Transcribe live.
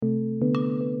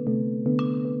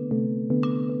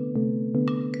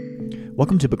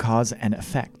Welcome to Because and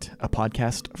Effect, a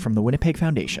podcast from the Winnipeg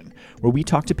Foundation, where we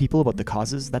talk to people about the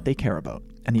causes that they care about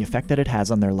and the effect that it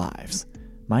has on their lives.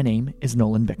 My name is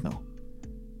Nolan Bicknell.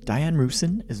 Diane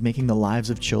Rusin is making the lives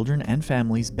of children and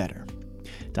families better.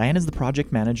 Diane is the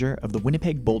project manager of the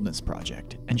Winnipeg Boldness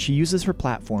Project, and she uses her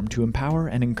platform to empower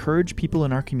and encourage people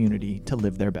in our community to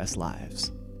live their best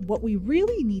lives. What we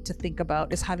really need to think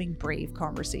about is having brave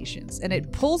conversations. And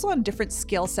it pulls on different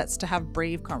skill sets to have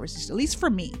brave conversations, at least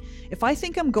for me. If I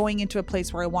think I'm going into a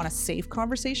place where I want a safe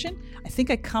conversation, I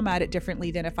think I come at it differently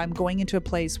than if I'm going into a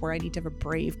place where I need to have a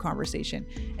brave conversation.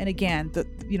 And again,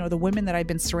 the women that I've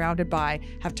been surrounded by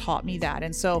have taught me that.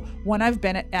 And so when I've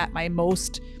been at my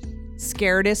most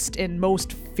scaredest and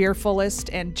most fearfulest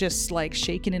and just like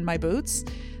shaken in my boots,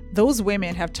 those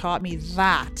women have taught me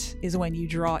that is when you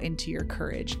draw into your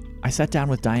courage. I sat down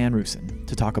with Diane Rusin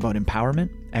to talk about empowerment,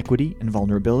 equity, and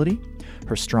vulnerability,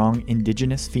 her strong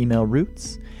Indigenous female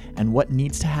roots, and what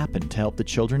needs to happen to help the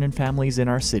children and families in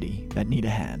our city that need a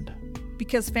hand.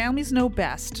 Because families know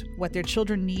best what their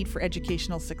children need for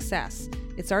educational success.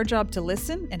 It's our job to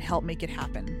listen and help make it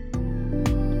happen.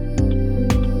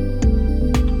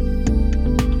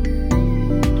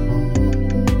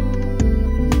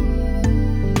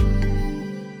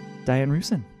 Diane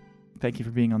Rusin, thank you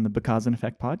for being on the Because and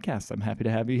Effect podcast. I'm happy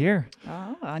to have you here.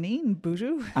 Anine,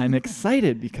 Boozhoo. I'm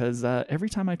excited because every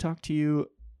time I talk to you,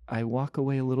 I walk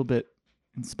away a little bit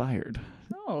inspired.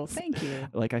 Oh, thank you.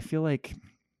 Like, I feel like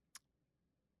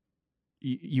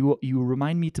you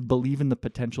remind me to believe in the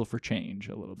potential for change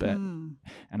a little bit. And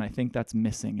I think that's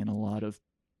missing in a lot of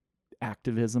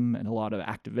activism and a lot of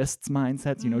activists'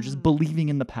 mindsets, just believing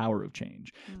in the power of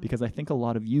change. Because I think a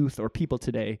lot of youth or people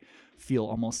today feel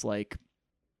almost like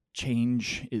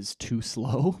change is too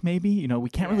slow, maybe. We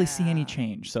can't really see any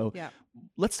change. So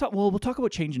let's talk, we'll talk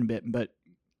about change in a bit, but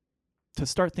to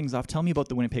start things off, tell me about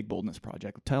the Winnipeg Boldness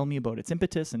Project. Tell me about its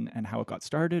impetus and how it got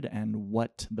started and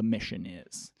what the mission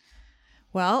is.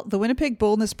 Well, the Winnipeg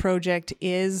Boldness Project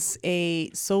is a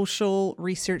social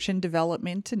research and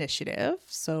development initiative.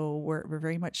 So we're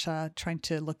very much trying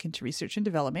to look into research and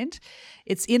development.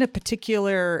 It's in a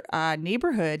particular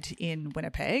neighborhood in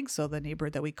Winnipeg, so the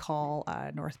neighborhood that we call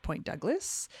North Point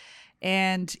Douglas.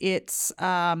 And it's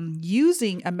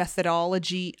using a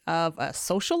methodology of a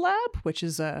social lab, which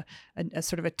is a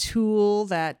sort of a tool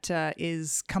that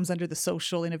comes under the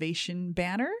social innovation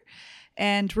banner.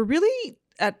 And we're really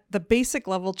at the basic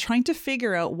level, trying to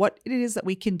figure out what it is that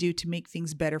we can do to make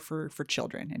things better for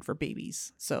children and for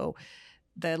babies. So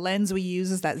the lens we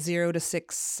use is that 0 to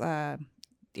 6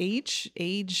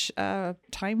 age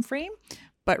time frame.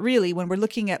 But really, when we're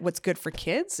looking at what's good for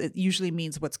kids, it usually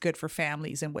means what's good for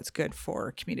families and what's good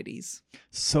for communities.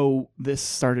 So this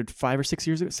started 5 or 6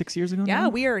 years ago? 6 years ago now? Yeah,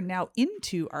 we are now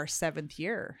into our 7th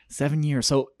year. 7 years.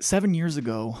 So 7 years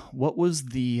ago, what was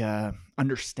the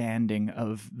understanding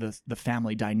of the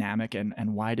family dynamic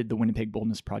and why did the Winnipeg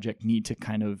Boldness Project need to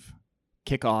kind of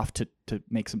kick off to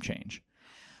make some change?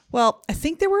 Well, I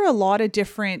think there were a lot of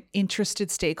different interested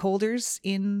stakeholders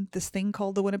in this thing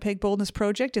called the Winnipeg Boldness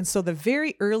Project. And so the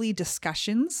very early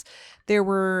discussions, there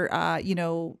were,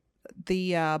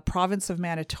 the province of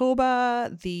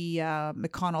Manitoba, the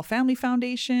McConnell Family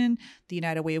Foundation, the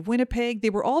United Way of Winnipeg, they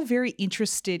were all very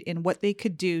interested in what they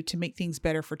could do to make things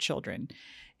better for children.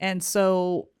 And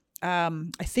so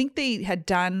I think they had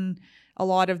done a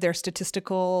lot of their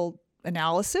statistical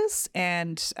analysis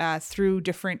and through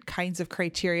different kinds of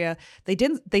criteria, they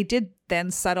did then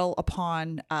settle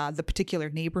upon the particular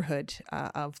neighborhood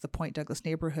of the Point Douglas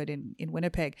neighborhood in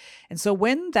Winnipeg. And so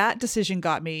when that decision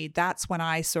got made, that's when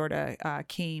I sort of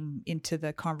came into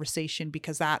the conversation,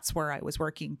 because that's where I was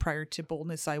working. Prior to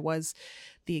Boldness, I was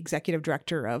the executive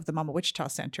director of the Mama Wichita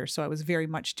Center. So I was very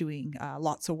much doing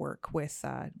lots of work with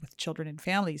children and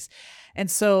families.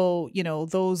 And so,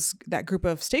 that group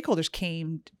of stakeholders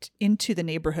came into the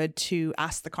neighborhood to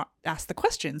ask the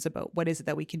questions about what is it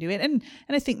that we can do. And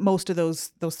I think most of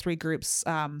those three groups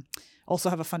also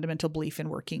have a fundamental belief in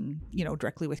working,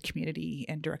 directly with community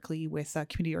and directly with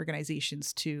community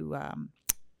organizations to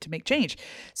make change.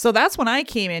 So that's when I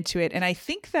came into it. And I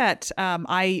think that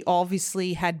I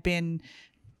obviously had been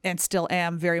and still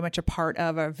am very much a part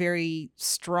of a very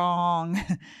strong,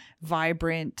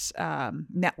 vibrant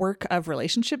network of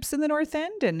relationships in the North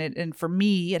End. And for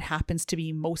me, it happens to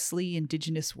be mostly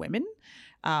Indigenous women.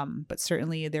 But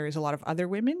certainly there is a lot of other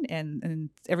women,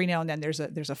 and every now and then there's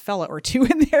a fella or two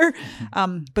in there.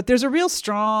 But there's a real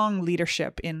strong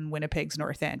leadership in Winnipeg's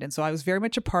North End. And so I was very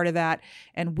much a part of that.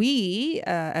 And we,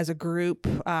 as a group,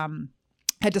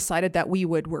 had decided that we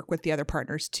would work with the other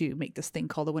partners to make this thing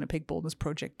called the Winnipeg Boldness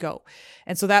Project go.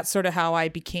 And so that's sort of how I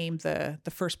became the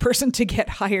first person to get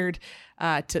hired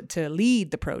to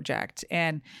lead the project.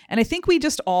 And I think we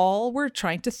just all were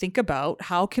trying to think about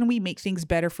how can we make things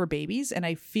better for babies. And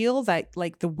I feel that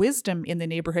like the wisdom in the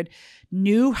neighborhood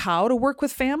knew how to work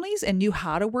with families and knew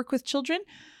how to work with children.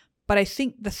 But I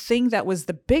think the thing that was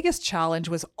the biggest challenge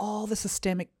was all the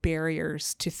systemic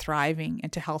barriers to thriving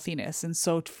and to healthiness. And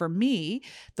so for me,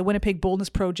 the Winnipeg Boldness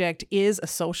Project is a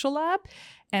social lab.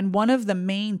 And one of the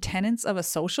main tenets of a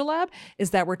social lab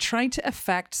is that we're trying to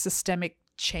affect systemic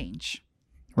change.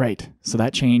 Right. So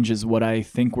that change is what I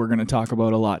think we're going to talk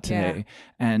about a lot today.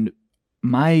 Yeah. And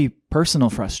my personal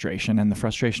frustration and the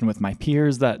frustration with my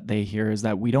peers that they hear is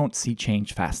that we don't see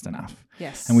change fast enough.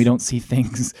 Yes. And we don't see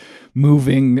things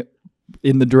moving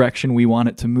in the direction we want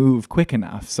it to move quick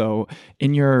enough. So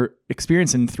in your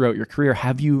experience and throughout your career,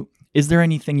 is there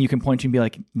anything you can point to and be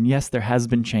like, yes, there has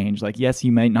been change? Like, yes,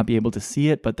 you might not be able to see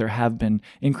it, but there have been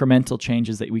incremental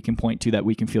changes that we can point to that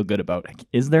we can feel good about.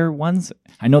 Is there ones?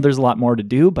 I know there's a lot more to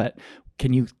do, but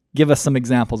can you give us some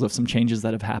examples of some changes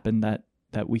that have happened that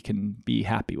we can be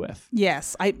happy with?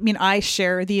 Yes. I mean, I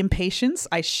share the impatience,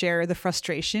 I share the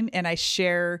frustration, and I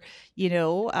share,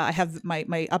 I have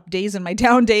my up days and my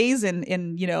down days. And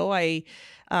I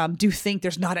do think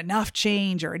there's not enough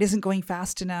change, or it isn't going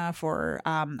fast enough, or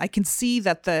I can see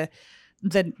that the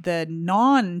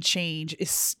non-change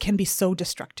can be so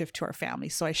destructive to our family.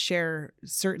 So I share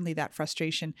certainly that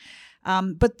frustration.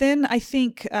 But then I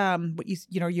think what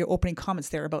your opening comments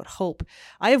there about hope.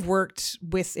 I have worked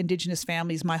with Indigenous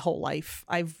families my whole life.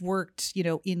 I've worked,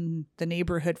 in the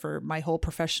neighborhood for my whole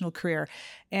professional career,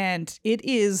 and it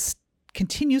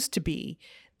continues to be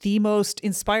the most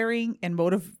inspiring and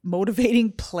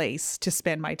motivating place to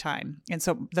spend my time. And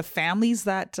so the families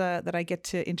that I get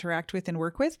to interact with and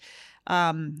work with,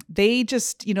 they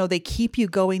just, they keep you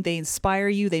going. They inspire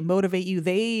you. They motivate you.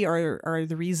 They are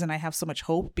the reason I have so much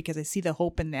hope, because I see the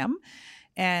hope in them.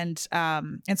 And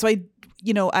so I,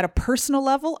 at a personal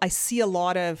level, I see a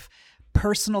lot of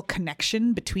personal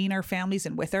connection between our families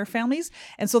and with our families.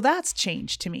 And so that's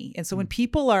changed to me. And so when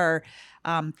people are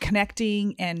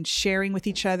connecting and sharing with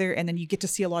each other, and then you get to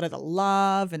see a lot of the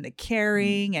love and the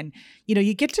caring, and,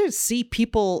 you get to see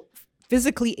people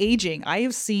physically aging. I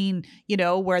have seen,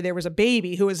 where there was a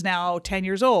baby who is now 10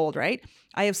 years old, right?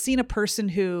 I have seen a person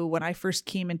who, when I first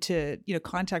came into,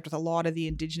 contact with a lot of the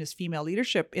Indigenous female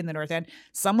leadership in the North End,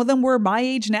 some of them were my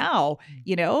age now,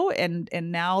 and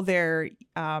now they're,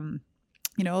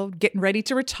 getting ready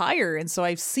to retire. And so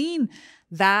I've seen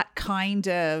that kind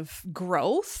of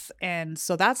growth. And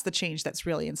so that's the change that's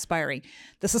really inspiring.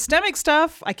 The systemic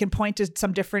stuff, I can point to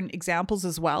some different examples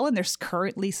as well. And there's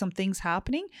currently some things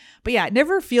happening. But yeah, it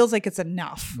never feels like it's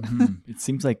enough. It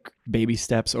seems like baby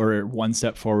steps, or one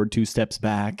step forward, two steps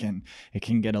back, and it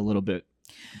can get a little bit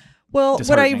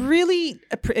what I really,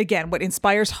 again, what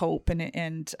inspires hope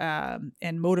and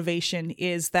motivation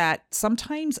is that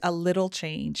sometimes a little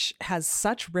change has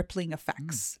such rippling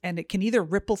effects, and it can either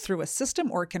ripple through a system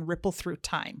or it can ripple through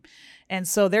time. And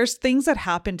so there's things that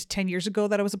happened 10 years ago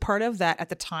that I was a part of that at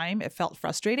the time it felt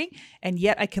frustrating. And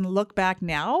yet I can look back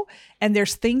now and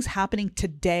there's things happening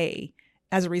today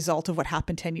as a result of what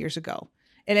happened 10 years ago.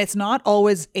 And it's not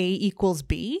always A equals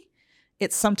B.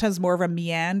 It's sometimes more of a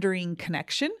meandering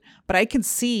connection, but I can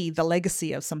see the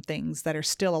legacy of some things that are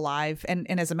still alive. And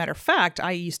as a matter of fact,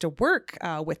 I used to work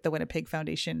with the Winnipeg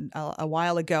Foundation a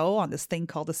while ago on this thing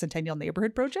called the Centennial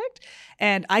Neighborhood Project.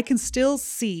 And I can still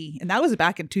see, and that was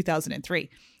back in 2003,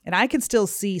 and I can still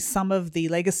see some of the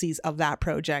legacies of that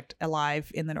project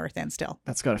alive in the North End still.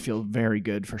 That's got to feel very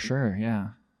good for sure, yeah.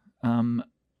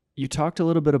 You talked a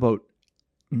little bit about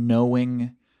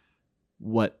knowing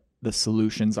what the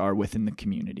solutions are within the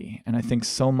community. And I think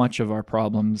so much of our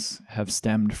problems have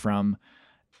stemmed from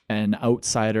an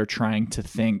outsider trying to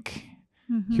think,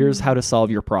 here's how to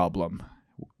solve your problem.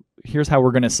 Here's how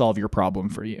we're going to solve your problem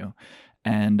for you.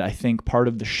 And I think part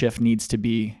of the shift needs to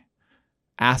be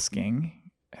asking,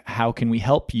 how can we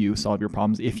help you solve your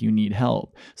problems if you need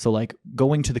help? So like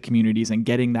going to the communities and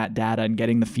getting that data and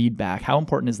getting the feedback, how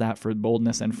important is that for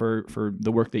boldness and for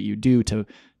the work that you do to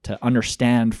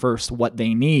understand first what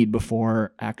they need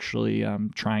before actually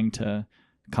trying to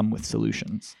come with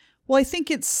solutions? Well, I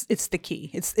think it's the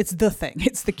key. It's the thing.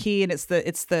 It's the key, and it's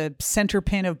the center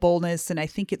pin of boldness. And I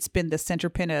think it's been the center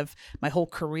pin of my whole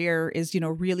career is,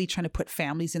 really trying to put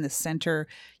families in the center.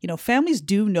 Families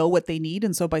do know what they need.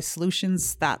 And so by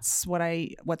solutions, that's what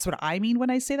I mean when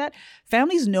I say that.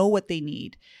 Families know what they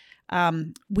need.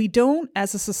 We don't,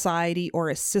 as a society or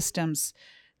as systems,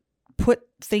 put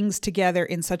things together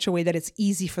in such a way that it's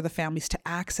easy for the families to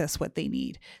access what they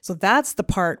need. So that's the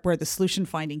part where the solution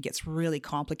finding gets really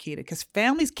complicated, because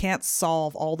families can't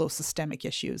solve all those systemic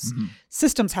issues.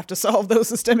 Systems have to solve those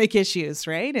systemic issues,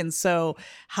 right? And so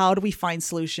how do we find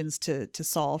solutions to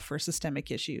solve for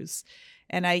systemic issues?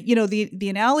 And the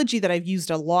analogy that I've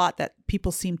used a lot that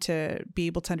people seem to be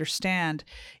able to understand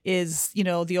is,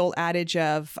 the old adage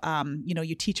of,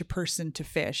 you teach a person to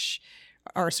fish.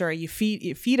 You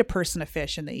feed a person a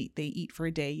fish and they eat for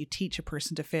a day. You teach a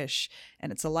person to fish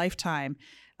and it's a lifetime.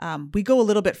 We go a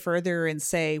little bit further and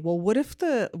say, well, what if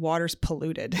the water's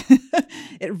polluted?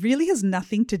 It really has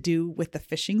nothing to do with the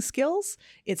fishing skills.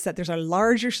 It's that there's a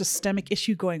larger systemic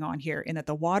issue going on here in that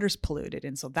the water's polluted.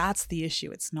 And so that's the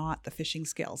issue. It's not the fishing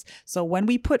skills. So when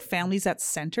we put families at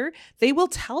center, they will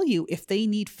tell you if they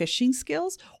need fishing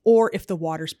skills or if the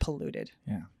water's polluted.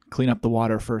 Yeah. Clean up the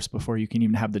water first before you can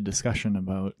even have the discussion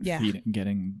about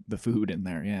getting the food in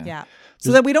there. Yeah. Yeah.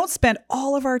 So that we don't spend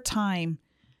all of our time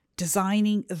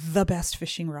designing the best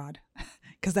fishing rod,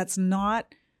 because that's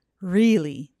not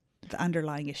really the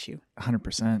underlying issue.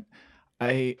 100%.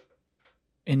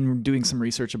 In doing some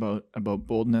research about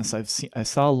boldness, I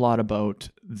saw a lot about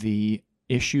the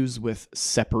issues with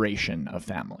separation of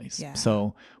families. Yeah.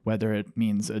 So whether it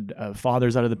means a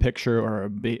father's out of the picture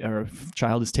or a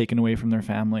child is taken away from their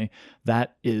family,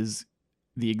 that is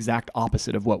the exact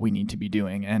opposite of what we need to be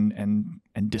doing and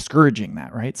discouraging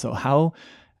that, right? So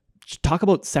talk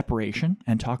about separation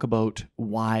and talk about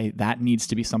why that needs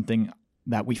to be something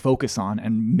that we focus on,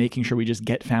 and making sure we just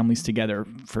get families together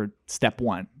for step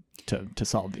one to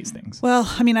solve these things. Well,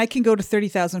 I can go to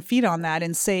 30,000 feet on that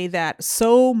and say that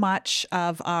so much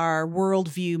of our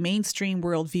worldview, mainstream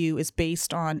worldview, is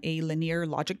based on a linear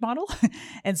logic model.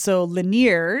 And so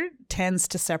linear tends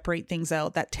to separate things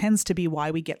out. That tends to be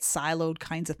why we get siloed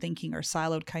kinds of thinking or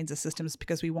siloed kinds of systems,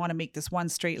 because we want to make this one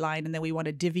straight line and then we want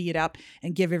to divvy it up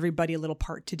and give everybody a little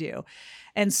part to do.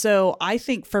 And so I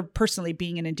think, for personally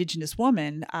being an Indigenous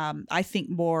woman, I think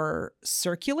more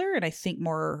circular, and I think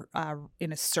more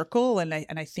in a circle, and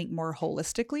I think more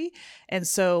holistically. And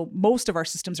so most of our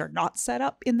systems are not set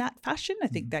up in that fashion. I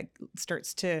think that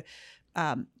starts to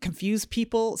confuse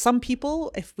some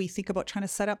people if we think about trying to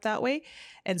set up that way.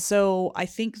 And so I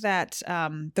think that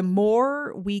the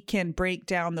more we can break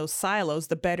down those silos,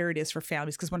 the better it is for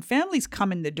families. Because when families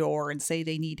come in the door and say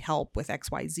they need help with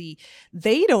XYZ,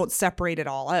 they don't separate it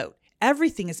all out.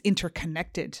 Everything is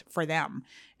interconnected for them.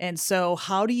 And so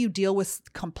how do you deal with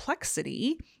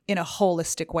complexity in a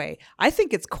holistic way? I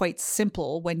think it's quite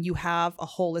simple. When you have a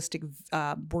holistic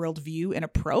worldview and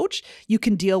approach, you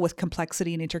can deal with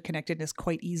complexity and interconnectedness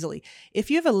quite easily. If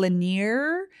you have a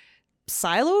linear,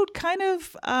 siloed kind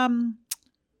of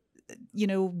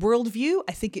worldview,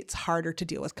 I think it's harder to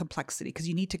deal with complexity, because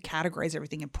you need to categorize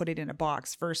everything and put it in a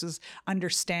box versus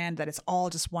understand that it's all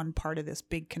just one part of this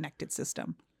big connected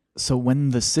system. So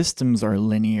when the systems are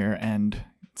linear and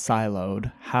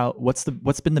siloed,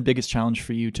 what's been the biggest challenge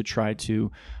for you to try to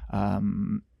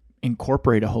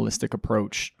incorporate a holistic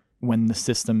approach when the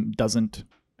system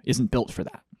isn't built for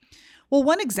that? Well,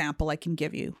 one example I can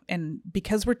give you, and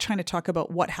because we're trying to talk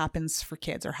about what happens for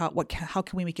kids, or how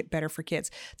can we make it better for kids,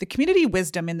 the community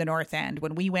wisdom in the North End,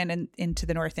 when we went into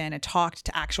the North End and talked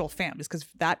to actual families, because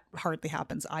that hardly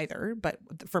happens either, but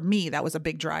for me, that was a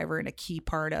big driver and a key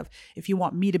part of, if you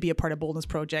want me to be a part of Boldness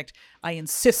Project, I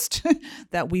insist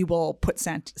that we will put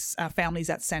families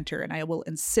at center, and I will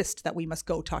insist that we must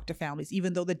go talk to families.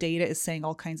 Even though the data is saying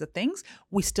all kinds of things,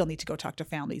 we still need to go talk to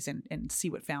families and see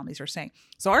what families are saying.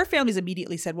 So our families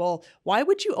immediately said, well, why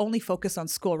would you only focus on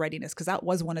school readiness? Because that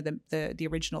was one of the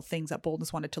original things that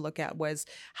Boldness wanted to look at, was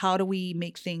how do we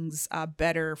make things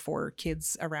better for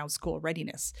kids around school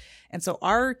readiness? And so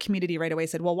our community right away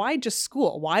said, well, why just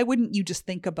school? Why wouldn't you just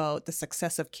think about the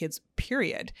success of kids,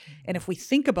 period? And if we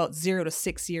think about 0 to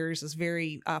 6 years as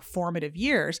very formative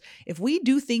years, if we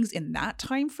do things in that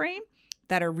time frame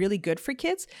that are really good for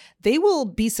kids, they will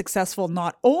be successful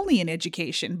not only in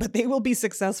education, but they will be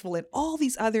successful in all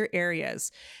these other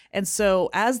areas. And so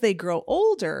as they grow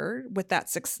older, with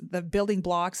the building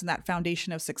blocks and that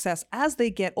foundation of success, as they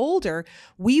get older,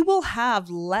 we will have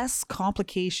less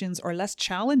complications or less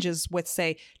challenges with,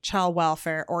 say, child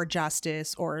welfare or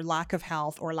justice or lack of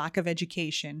health or lack of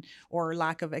education or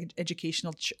lack of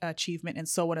educational achievement, and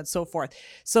so on and so forth.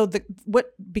 So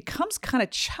what becomes kind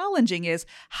of challenging is,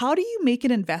 how do you make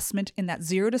an investment in that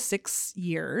 0 to 6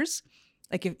 years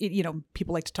like if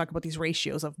people like to talk about these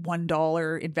ratios of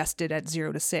 $1 invested at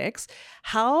 0 to 6,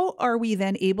 how are we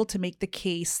then able to make the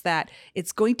case that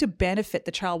it's going to benefit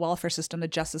the child welfare system, the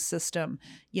justice system,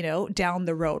 down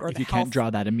the road, or if the you health? can't draw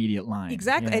that immediate line.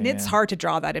 Exactly. Yeah, and it's yeah. hard to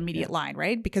draw that immediate line,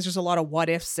 right? Because there's a lot of what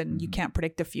ifs and you can't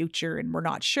predict the future and we're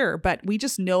not sure. But we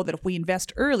just know that if we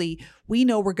invest early, we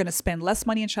know we're going to spend less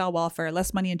money in child welfare,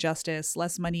 less money in justice,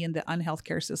 less money in the unhealth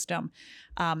care system.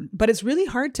 But it's really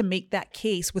hard to make that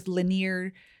case with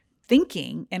linear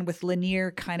thinking and with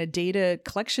linear kind of data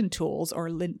collection tools or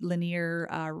linear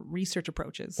research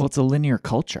approaches. Well, it's a linear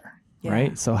culture, Yeah.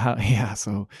 right? So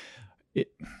so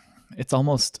it's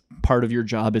almost part of your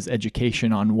job is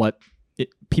education on what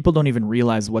people don't even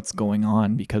realize what's going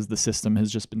on, because the system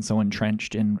has just been so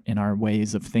entrenched in our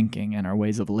ways of thinking and our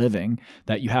ways of living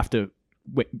that you have to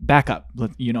back up.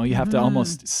 You have to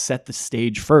almost set the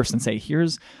stage first and say,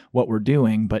 here's what we're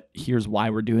doing, but here's why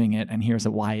we're doing it, and here's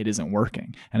why it isn't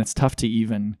working. And it's tough to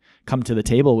even come to the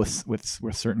table with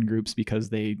certain groups because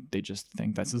they just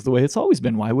think this is the way it's always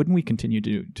been. Why wouldn't we continue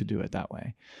to do it that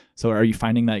way? So are you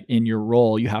finding that in your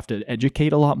role you have to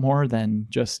educate a lot more than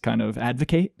just kind of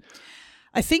advocate?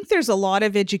 I think there's a lot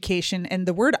of education, and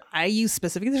the word I use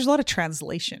specifically, there's a lot of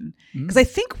translation, because I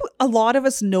think a lot of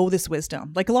us know this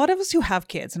wisdom. Like a lot of us who have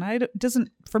kids, and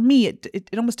for me, it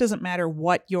almost doesn't matter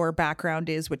what your background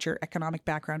is, what your economic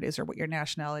background is, or what your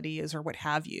nationality is, or what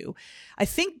have you. I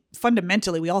think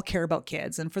fundamentally we all care about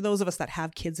kids, and for those of us that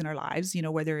have kids in our lives,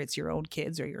 whether it's your own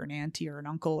kids or you're an auntie or an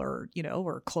uncle or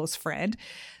or a close friend,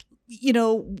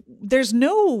 there's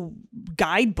no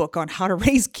guidebook on how to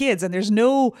raise kids, and there's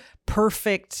no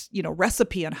perfect,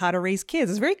 recipe on how to raise kids.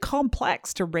 It's very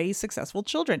complex to raise successful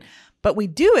children, but we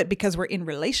do it because we're in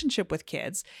relationship with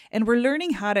kids and we're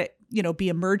learning how to, be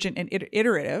emergent and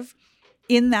iterative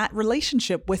in that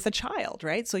relationship with a child,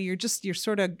 right? So you're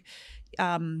sort of,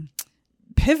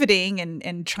 pivoting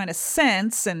and trying to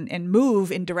sense and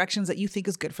move in directions that you think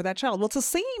is good for that child. Well, it's the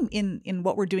same in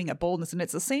what we're doing at Boldness, and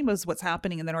it's the same as what's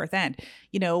happening in the North End.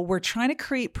 We're trying to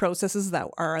create processes that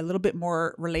are a little bit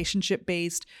more relationship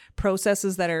based,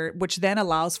 processes which then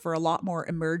allows for a lot more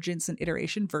emergence and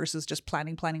iteration versus just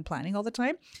planning all the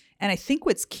time. And I think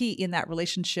what's key in that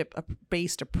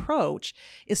relationship-based approach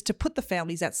is to put the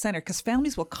families at center, because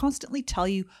families will constantly tell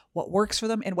you what works for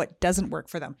them and what doesn't work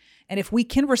for them. And if we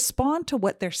can respond to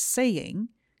what they're saying,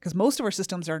 because most of our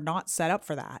systems are not set up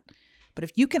for that, but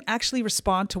if you can actually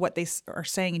respond to what they are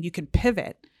saying and you can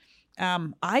pivot,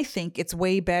 I think it's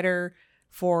way better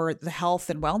for the health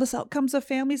and wellness outcomes of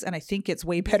families. And I think it's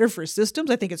way better for systems.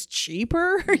 I think it's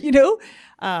cheaper, Win,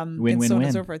 and win, so on win.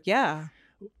 and so forth. Yeah.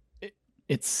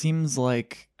 It seems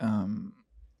like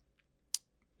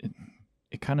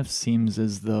it kind of seems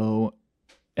as though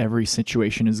every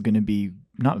situation is going to be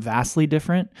not vastly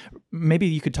different. Maybe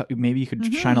you could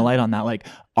shine a light on that. Like,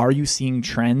 are you seeing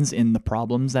trends in the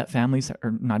problems that families,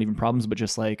 or not even problems, but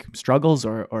just like struggles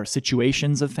or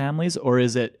situations of families, or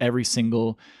is it every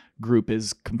single group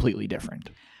is completely different,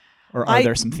 or are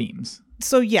there some themes?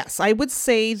 So yes, I would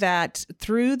say that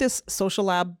through this social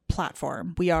lab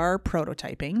platform, we are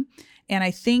prototyping. And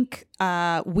I think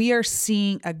we are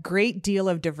seeing a great deal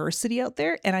of diversity out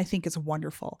there, and I think it's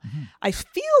wonderful. Mm-hmm. I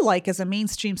feel like as a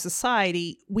mainstream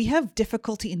society, we have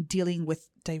difficulty in dealing with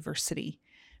diversity.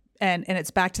 And it's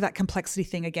back to that complexity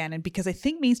thing again. And because I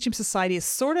think mainstream society is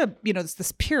sort of, it's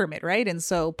this pyramid, right? And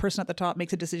so person at the top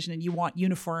makes a decision and you want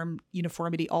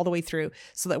uniformity all the way through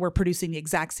so that we're producing the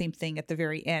exact same thing at the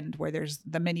very end where there's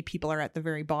the many people are at the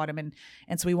very bottom.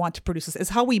 And so we want to produce this.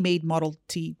 It's how we made Model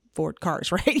T Ford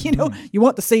cars, right? You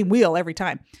want the same wheel every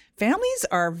time. Families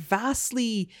are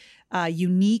vastly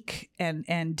unique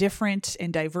and different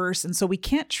and diverse. And so we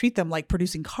can't treat them like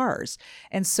producing cars.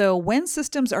 And so when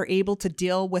systems are able to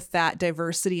deal with that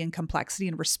diversity and complexity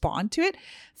and respond to it,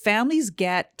 families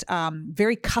get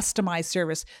very customized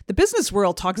service. The business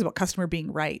world talks about customer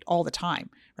being right all the time,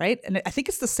 right? And I think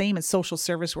it's the same in social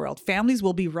service world. Families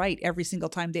will be right every single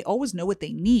time. They always know what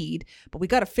they need, but we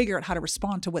got to figure out how to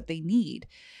respond to what they need.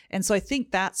 And so I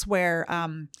think that's where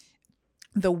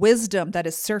the wisdom that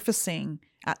is surfacing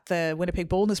at the Winnipeg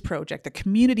Boldness Project, the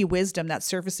community wisdom that's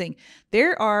surfacing,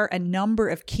 there are a number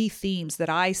of key themes that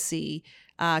I see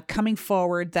coming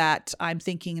forward that I'm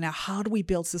thinking, now, how do we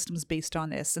build systems based on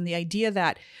this? And the idea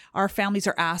that our families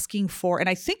are asking for, and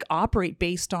I think operate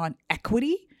based on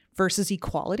equity versus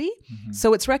equality. Mm-hmm.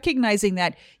 So it's recognizing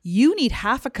that you need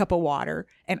half a cup of water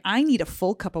and I need a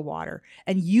full cup of water.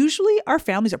 And usually our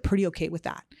families are pretty okay with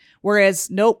that.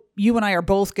 Whereas, nope, you and I are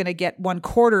both going to get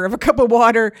 1/4 of a cup of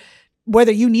water,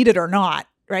 whether you need it or not,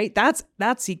 right?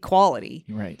 That's equality.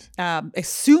 Right.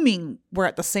 Assuming we're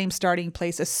at the same starting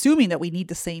place, assuming that we need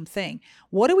the same thing.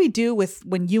 What do we do with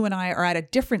when you and I are at a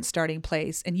different starting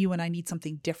place and you and I need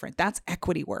something different? That's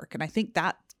equity work. And I think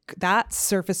that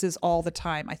surfaces all the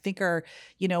time. I think our,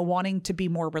 wanting to be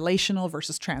more relational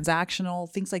versus transactional,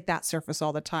 things like that surface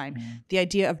all the time. The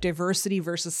idea of diversity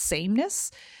versus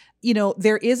sameness.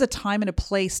 There is a time and a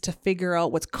place to figure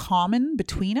out what's common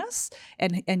between us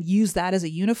and use that as a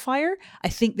unifier. I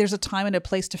think there's a time and a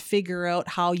place to figure out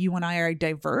how you and I are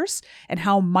diverse and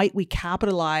how might we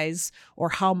capitalize or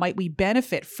how might we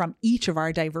benefit from each of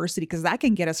our diversity, because that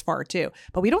can get us far too.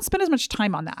 But we don't spend as much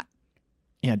time on that.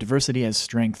 Yeah, diversity as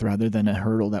strength rather than a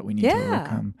hurdle that we need to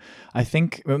overcome. I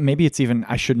think maybe it's even,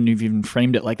 I shouldn't have even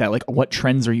framed it like that. Like, what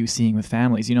trends are you seeing with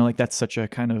families? Like that's such a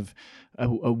kind of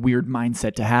a weird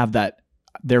mindset to have, that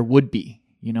there would be,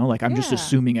 like I'm just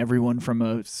assuming everyone from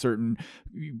a certain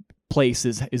place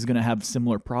is going to have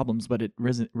similar problems, but it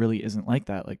really isn't like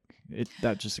that. Like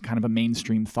that's just kind of a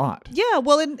mainstream thought. Yeah.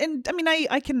 Well, and I mean,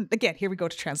 I can, again, here we go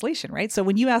to translation, right? So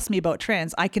when you ask me about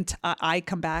trends, I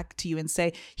come back to you and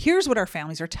say, here's what our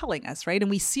families are telling us, right?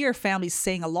 And we see our families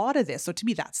saying a lot of this. So to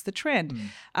me, that's the trend.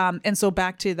 And so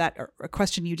back to that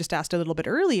question you just asked a little bit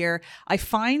earlier, I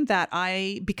find that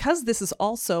because this is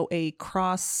also a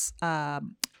cross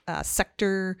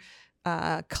sector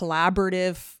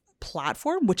collaborative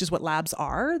platform, which is what labs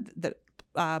are, that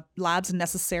labs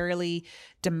necessarily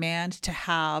demand to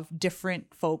have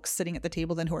different folks sitting at the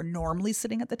table than who are normally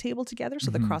sitting at the table together.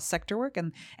 So the cross-sector work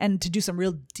and to do some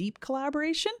real deep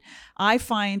collaboration. I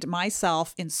find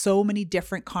myself in so many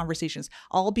different conversations.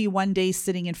 I'll be one day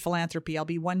sitting in philanthropy. I'll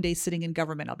be one day sitting in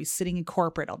government. I'll be sitting in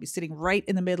corporate. I'll be sitting right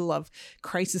in the middle of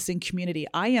crisis in community.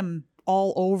 I am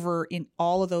all over in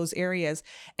all of those areas.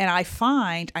 And I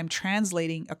find I'm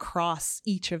translating across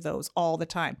each of those all the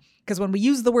time. Because when we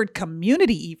use the word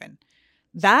community even,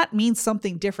 that means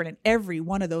something different in every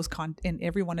one of those in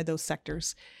every one of those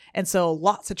sectors. And so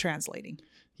lots of translating.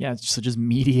 Yeah, so just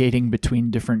mediating between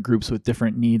different groups with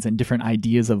different needs and different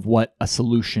ideas of what a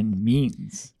solution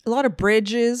means. A lot of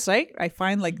bridges, right? I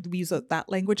find like we use that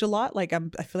language a lot. Like I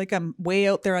feel like I'm way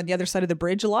out there on the other side of the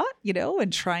bridge a lot,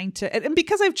 and trying to, and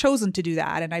because I've chosen to do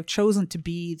that, and I've chosen to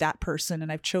be that person,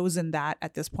 and I've chosen that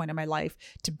at this point in my life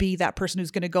to be that person who's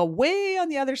going to go way on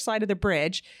the other side of the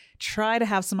bridge, try to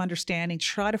have some understanding,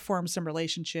 try to form some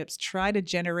relationships, try to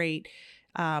generate,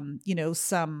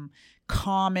 some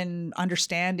common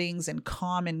understandings and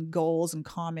common goals and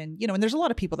common, and there's a lot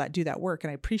of people that do that work,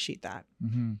 and I appreciate that.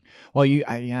 Well, you're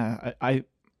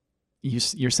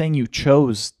saying you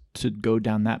chose to go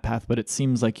down that path, but it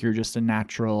seems like you're just a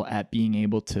natural at being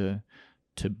able to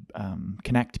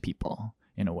connect people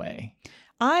in a way.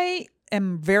 I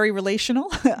am very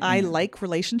relational. I like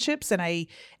relationships, and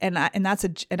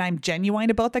I'm genuine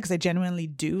about that, because I genuinely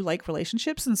do like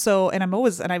relationships. And so,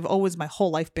 I've always my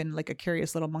whole life been like a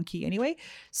curious little monkey anyway.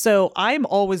 So I'm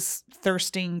always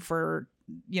thirsting for,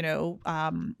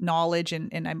 knowledge,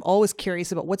 and I'm always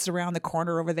curious about what's around the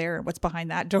corner over there and what's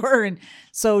behind that door. And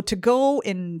so to go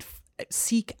and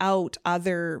seek out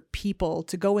other people,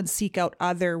 to go and seek out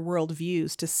other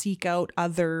worldviews, to seek out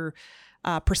other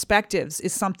perspectives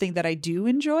is something that I do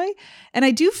enjoy. And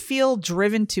I do feel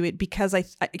driven to it because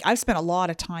I've spent a lot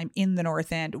of time in the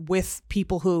North End with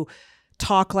people who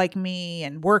talk like me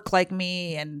and work like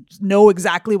me and know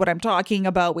exactly what I'm talking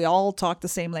about. We all talk the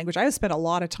same language. I've spent a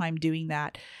lot of time doing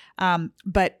that.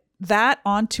 But that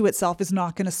onto itself is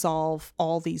not going to solve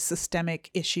all these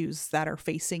systemic issues that are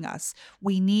facing us.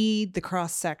 We need the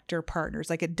cross-sector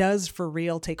partners. Like it does for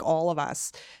real take all of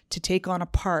us to take on a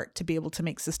part to be able to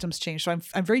make systems change. So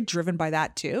I'm very driven by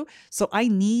that too. So I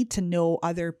need to know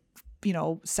other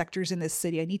sectors in this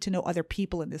city. I need to know other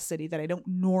people in this city that I don't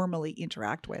normally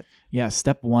interact with. Yeah.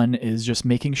 Step one is just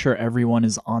making sure everyone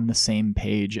is on the same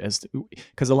page,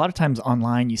 because a lot of times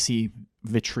online you see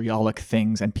vitriolic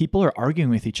things and people are arguing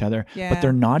with each other, but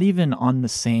they're not even on the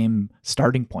same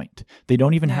starting point. They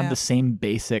don't even have the same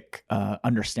basic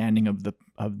understanding of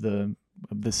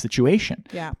the situation,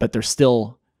 but they're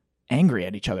still angry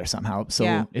at each other somehow.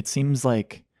 So it seems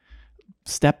like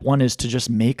step one is to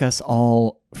just make us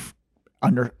all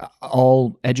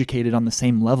educated on the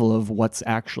same level of what's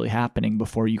actually happening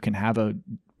before you can have a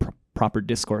proper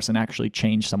discourse and actually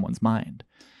change someone's mind.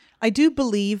 I do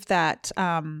believe that.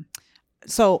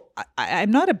 So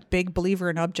I'm not a big believer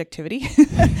in objectivity.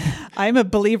 I'm a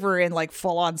believer in like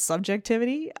full on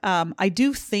subjectivity. I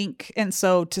do think, and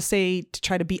so to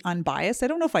try to be unbiased, I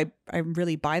don't know if I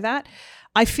really buy that.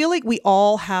 I feel like we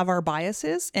all have our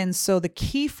biases. And so the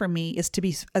key for me is to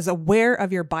be as aware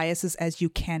of your biases as you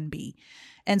can be.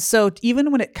 And so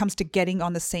even when it comes to getting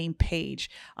on the same page,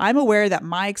 I'm aware that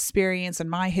my experience and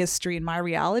my history and my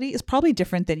reality is probably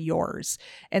different than yours.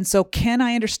 And so can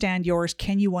I understand yours?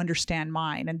 Can you understand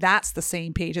mine? And that's the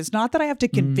same page. It's not that I have to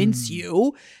convince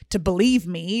you to believe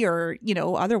me or,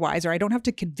 otherwise, or I don't have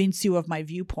to convince you of my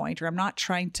viewpoint, or I'm not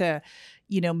trying to,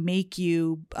 make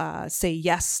you say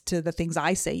yes to the things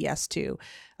I say yes to.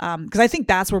 Because I think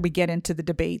that's where we get into the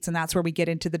debates, and that's where we get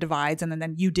into the divides, and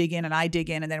then you dig in and I dig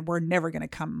in, and then we're never going to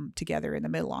come together in the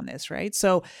middle on this, right?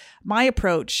 So my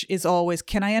approach is always,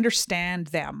 can I understand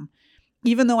them,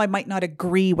 even though I might not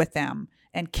agree with them?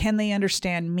 And can they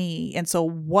understand me? And so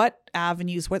what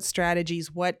avenues, what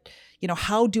strategies,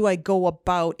 how do I go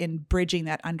about in bridging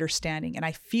that understanding? And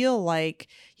I feel like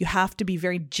you have to be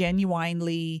very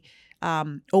genuinely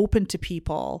open to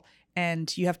people,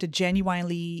 and you have to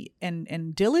genuinely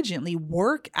and diligently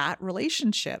work at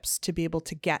relationships to be able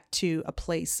to get to a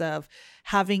place of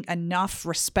having enough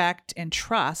respect and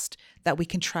trust that we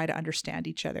can try to understand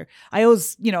each other. I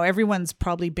always, everyone's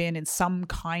probably been in some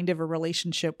kind of a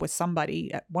relationship with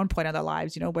somebody at one point in their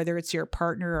lives, whether it's your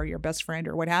partner or your best friend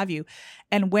or what have you.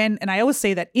 And I always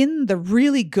say that in the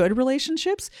really good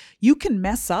relationships, you can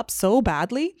mess up so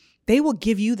badly. They will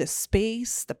give you the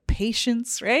space, the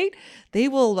patience, right? They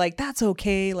will that's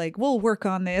okay. We'll work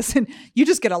on this. And you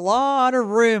just get a lot of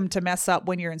room to mess up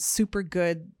when you're in super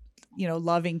good,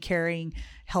 loving, caring,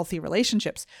 healthy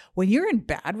relationships. When you're in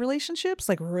bad relationships,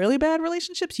 really bad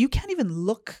relationships, you can't even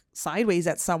look sideways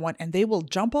at someone and they will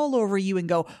jump all over you and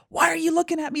go, why are you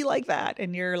looking at me like that?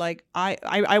 And you're like,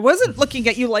 I wasn't looking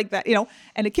at you like that,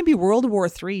 and it can be World War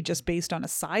III just based on a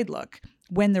side look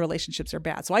when the relationships are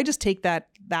bad. So I just take that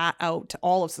out to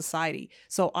all of society.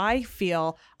 So I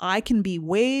feel I can be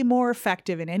way more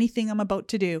effective in anything I'm about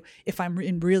to do if I'm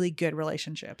in really good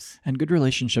relationships. And good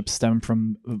relationships stem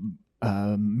from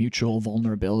mutual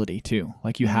vulnerability too.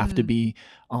 You have to be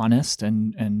honest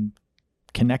and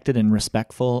connected and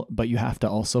respectful, but you have to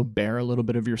also bear a little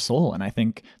bit of your soul. And I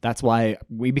think that's why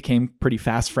we became pretty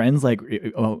fast friends,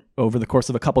 over the course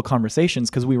of a couple conversations,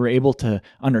 because we were able to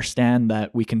understand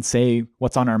that we can say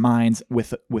what's on our minds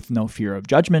with no fear of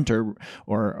judgment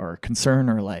or concern,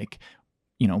 or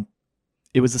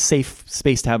it was a safe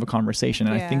space to have a conversation.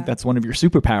 And I think that's one of your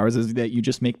superpowers, is that you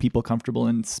just make people comfortable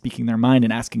in speaking their mind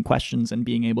and asking questions and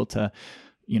being able to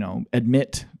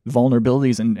admit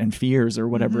vulnerabilities and fears or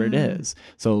whatever it is.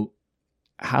 So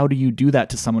how do you do that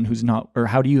to someone who's not, or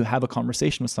how do you have a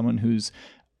conversation with someone who's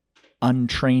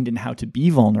untrained in how to be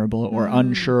vulnerable, or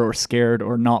unsure or scared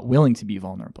or not willing to be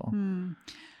vulnerable?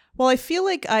 Well, I feel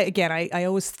like I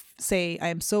always say I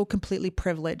am so completely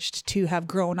privileged to have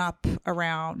grown up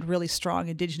around really strong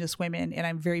Indigenous women, and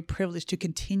I'm very privileged to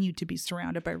continue to be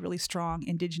surrounded by really strong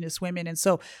Indigenous women. And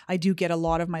so I do get a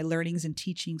lot of my learnings and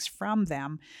teachings from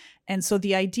them. And so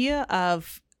the idea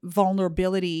of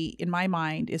vulnerability in my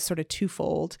mind is sort of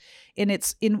twofold. And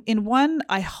it's in one,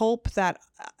 I hope that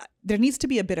there needs to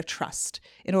be a bit of trust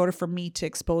in order for me to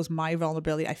expose my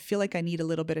vulnerability. I feel like I need a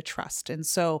little bit of trust. And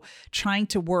so trying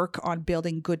to work on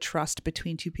building good trust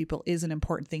between two people is an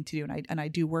important thing to do. And I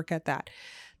do work at that.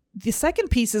 The second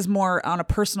piece is more on a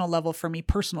personal level for me,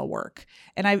 personal work.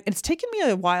 And it's taken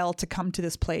me a while to come to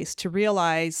this place to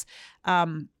realize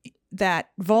that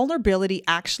vulnerability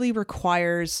actually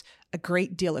requires a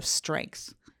great deal of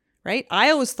strength, right? I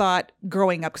always thought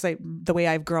growing up, because the way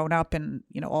I've grown up and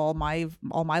all my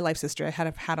life's history,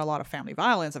 I've had a lot of family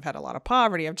violence, I've had a lot of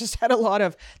poverty, I've just had a lot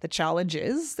of the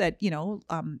challenges that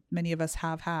many of us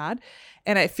have had,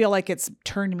 and I feel like it's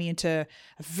turned me into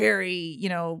a very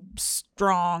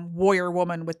strong warrior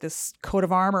woman with this coat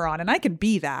of armor on, and I can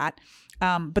be that,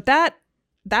 but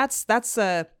that's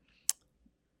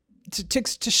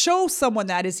to show someone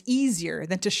that is easier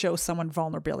than to show someone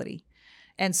vulnerability.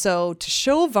 And so to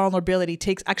show vulnerability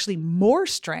takes actually more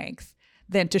strength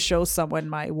than to show someone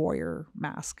my warrior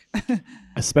mask.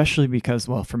 Especially because,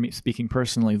 well, for me, speaking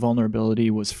personally,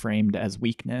 vulnerability was framed as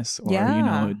weakness,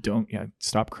 or, don't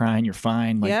stop crying, you're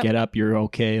fine, get up, you're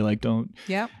okay, don't.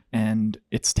 Yeah. And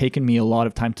it's taken me a lot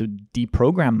of time to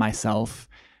deprogram myself.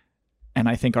 And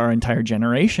I think our entire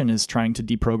generation is trying to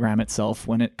deprogram itself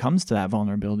when it comes to that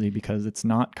vulnerability, because it's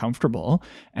not comfortable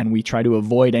and we try to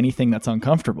avoid anything that's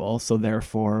uncomfortable. So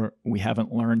therefore we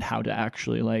haven't learned how to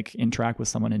actually interact with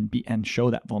someone and show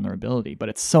that vulnerability. But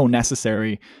it's so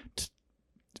necessary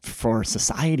for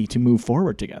society to move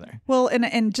forward together. Well,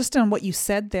 and just on what you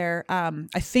said there,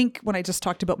 I think when I just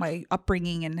talked about my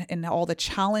upbringing and all the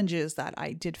challenges that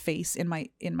I did face in my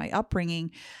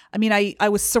upbringing, I mean, I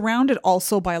was surrounded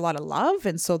also by a lot of love,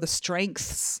 and so the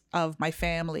strengths of my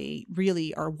family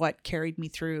really are what carried me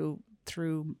through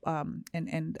through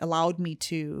and allowed me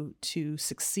to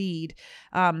succeed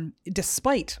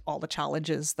despite all the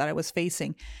challenges that I was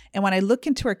facing. And when I look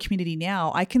into our community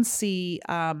now, I can see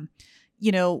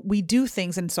we do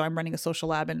things. And so I'm running a social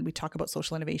lab, and we talk about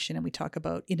social innovation, and we talk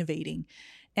about innovating.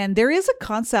 And there is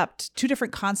two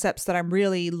different concepts that I'm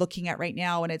really looking at right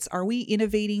now. And it's, are we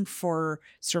innovating for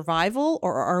survival,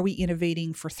 or are we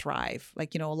innovating for thrive?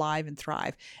 Like, alive and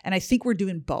thrive. And I think we're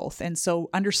doing both. And so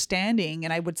understanding,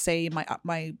 and I would say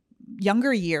my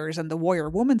younger years and the warrior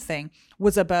woman thing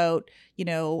was about,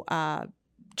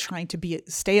 trying to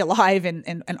stay alive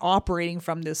and operating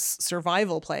from this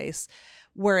survival place.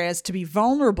 Whereas to be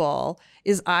vulnerable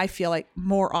is, I feel like,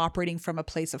 more operating from a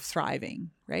place of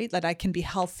thriving, right? That I can be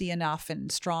healthy enough and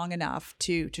strong enough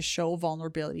to show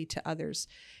vulnerability to others.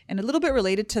 And a little bit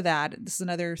related to that, this is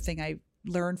another thing I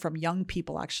learned from young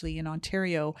people actually in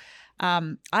Ontario.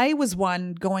 I was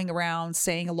one going around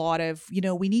saying a lot of,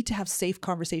 we need to have safe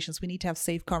conversations. We need to have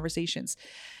safe conversations.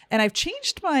 And I've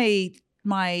changed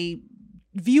my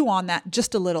view on that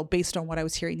just a little based on what I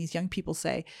was hearing these young people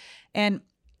say. And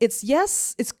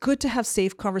it's good to have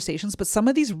safe conversations, but some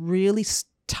of these really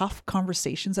tough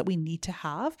conversations that we need to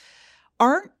have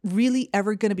aren't really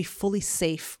ever going to be fully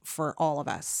safe for all of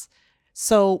us.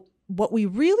 So what we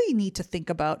really need to think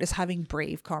about is having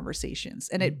brave conversations.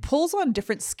 And it pulls on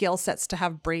different skill sets to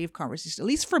have brave conversations, at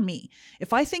least for me.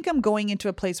 If I think I'm going into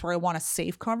a place where I want a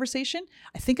safe conversation,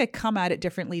 I think I come at it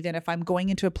differently than if I'm going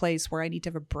into a place where I need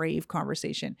to have a brave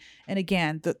conversation. And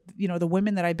again, the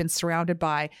women that I've been surrounded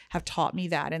by have taught me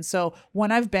that. And so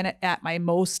when I've been at my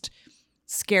most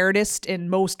scaredest and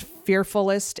most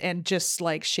fearfulest and just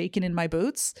like shaken in my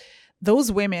boots,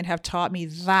 those women have taught me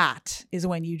that is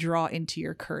when you draw into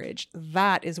your courage.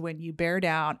 That is when you bear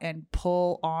down and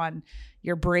pull on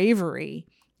your bravery,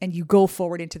 and you go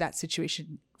forward into that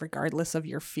situation regardless of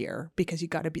your fear, because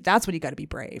that's when you got to be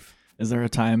brave. Is there a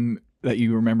time that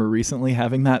you remember recently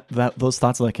having those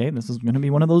thoughts like, hey, this is going to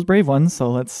be one of those brave ones, so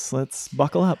let's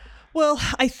buckle up? Well,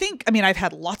 I've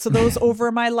had lots of those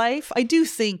over my life. I do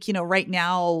think, right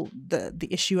now, the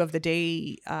issue of the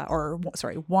day,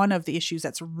 one of the issues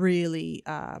that's really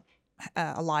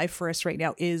alive for us right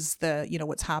now is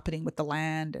what's happening with the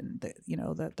land and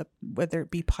the whether it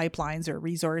be pipelines or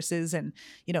resources, and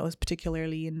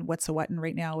particularly in Wet'suwet'en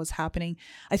right now is happening.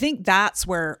 I think that's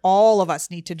where all of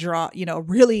us need to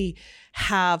really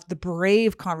have the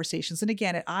brave conversations. And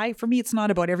again, for me, it's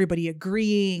not about everybody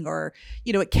agreeing, or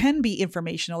it can be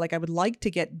informational. Like, I would like to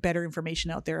get better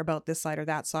information out there about this side or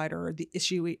that side, or the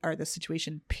issue or the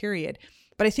situation, period.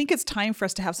 But I think it's time for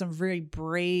us to have some very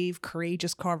brave,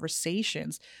 courageous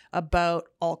conversations about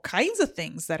all kinds of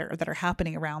things that are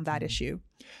happening around that issue.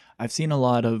 I've seen a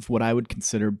lot of what I would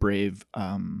consider brave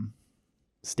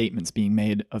statements being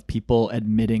made of people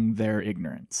admitting their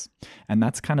ignorance. And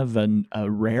that's kind of a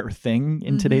rare thing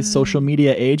in today's social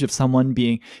media age, of someone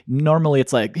normally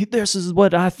it's like, this is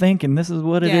what I think and this is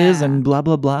what it is and blah,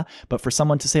 blah, blah. But for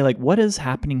someone to say like, what is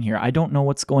happening here? I don't know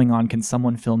what's going on. Can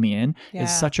someone fill me in?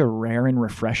 Is such a rare and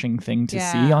refreshing thing to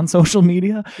see on social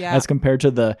media as compared to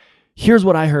the, here's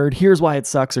what I heard, here's why it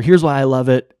sucks, or here's why I love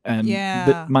it, and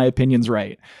my opinion's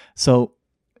right. So,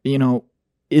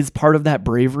 is part of that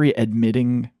bravery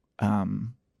admitting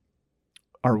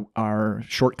our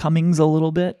shortcomings a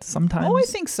little bit sometimes? Oh, I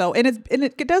think so. And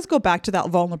it does go back to that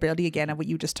vulnerability again of what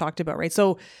you just talked about, right?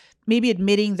 So maybe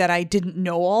admitting that I didn't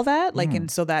know all that, and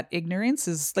so that ignorance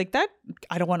is like that.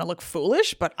 I don't want to look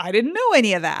foolish, but I didn't know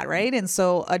any of that, right? And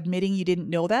so admitting you didn't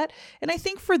know that. And I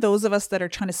think for those of us that are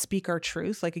trying to speak our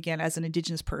truth, like again, as an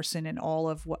Indigenous person and all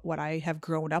of what I have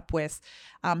grown up with,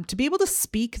 to be able to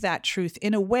speak that truth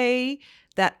in a way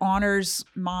that honors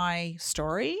my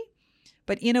story,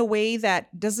 but in a way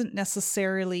that doesn't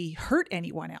necessarily hurt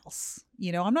anyone else.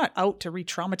 I'm not out to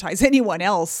re-traumatize anyone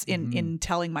else in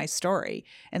telling my story.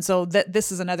 And so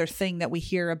this is another thing that we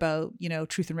hear about,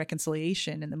 truth and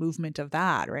reconciliation and the movement of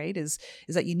that, right? Is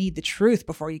that you need the truth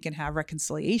before you can have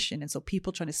reconciliation. And so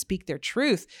people trying to speak their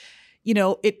truth,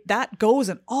 that goes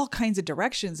in all kinds of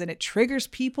directions, and it triggers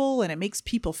people, and it makes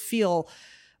people feel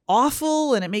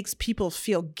awful, and it makes people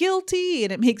feel guilty,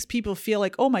 and it makes people feel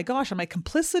like, oh my gosh, am I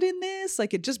complicit in this?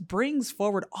 Like, it just brings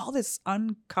forward all this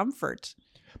uncomfort.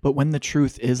 But when the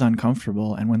truth is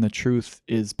uncomfortable and when the truth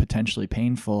is potentially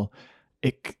painful,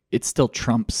 it still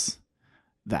trumps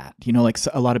that.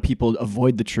 So a lot of people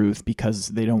avoid the truth because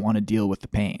they don't want to deal with the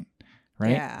pain,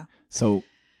 right? Yeah. So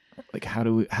like, how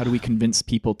do we convince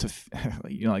people to,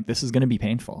 this is going to be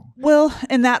painful? Well,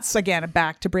 and that's, again,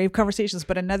 back to brave conversations.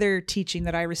 But another teaching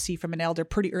that I received from an elder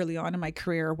pretty early on in my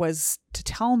career was to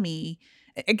tell me,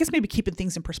 I guess maybe keeping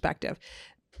things in perspective,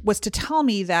 was to tell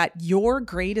me that your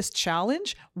greatest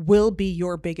challenge will be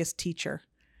your biggest teacher.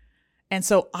 And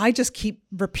so I just keep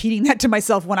repeating that to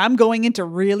myself when I'm going into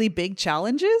really big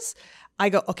challenges. I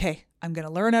go, okay, I'm going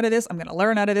to learn out of this. I'm going to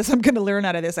learn out of this. I'm going to learn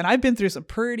out of this. And I've been through some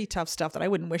pretty tough stuff that I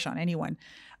wouldn't wish on anyone.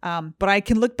 But I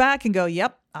can look back and go,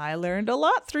 yep, I learned a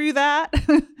lot through that.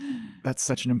 That's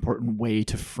such an important way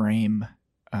to frame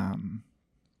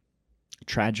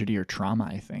tragedy or trauma,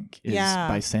 I think, is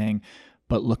by saying,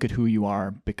 but look at who you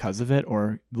are because of it,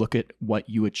 or look at what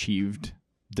you achieved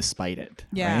despite it.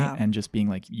 Right? And just being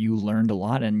like, you learned a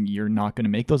lot and you're not going to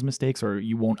make those mistakes, or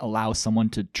you won't allow someone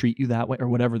to treat you that way, or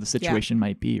whatever the situation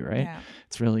might be. Right. Yeah.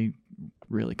 It's really,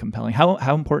 really compelling.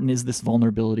 How important is this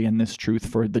vulnerability and this truth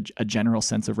for a general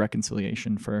sense of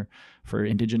reconciliation for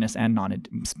Indigenous and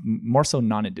more so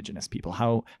non-Indigenous people?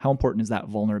 How important is that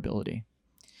vulnerability?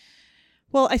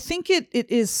 Well, I think it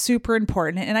is super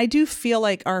important. And I do feel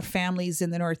like our families in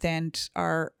the North End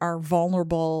are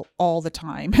vulnerable all the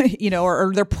time,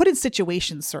 or they're put in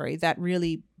situations, that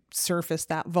really surface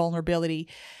that vulnerability.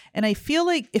 And I feel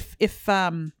like if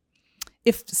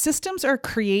systems are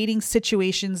creating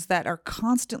situations that are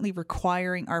constantly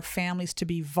requiring our families to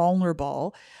be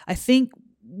vulnerable, I think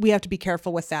we have to be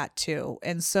careful with that too.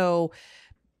 And so,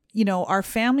 our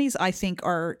families, I think,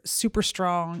 are super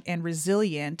strong and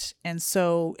resilient. And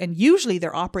usually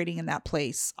they're operating in that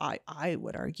place, I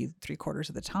would argue 3/4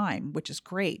 of the time, which is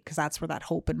great because that's where that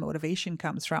hope and motivation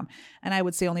comes from. And I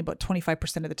would say only about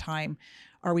 25% of the time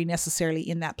are we necessarily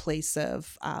in that place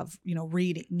of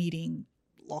needing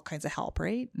all kinds of help,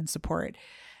 right? And support.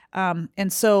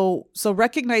 And so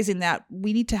recognizing that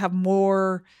we need to have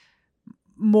more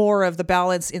of the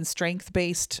balance in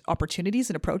strength-based opportunities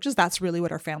and approaches. That's really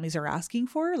what our families are asking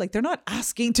for. Like, they're not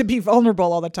asking to be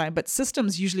vulnerable all the time, but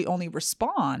systems usually only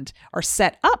respond or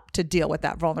set up to deal with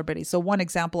that vulnerability. So one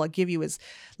example I'll give you is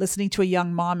listening to a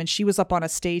young mom, and she was up on a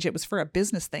stage. It was for a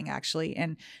business thing, actually.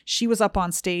 And she was up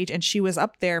on stage and she was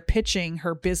up there pitching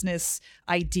her business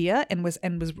idea and was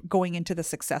going into the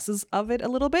successes of it a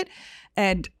little bit.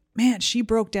 And man, she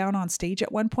broke down on stage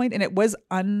at one point, and it was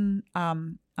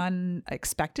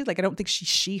unexpected. Like, I don't think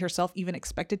she herself even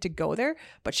expected to go there,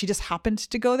 but she just happened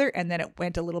to go there, and then it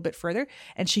went a little bit further.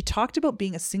 And she talked about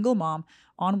being a single mom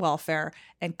on welfare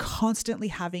and constantly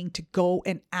having to go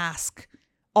and ask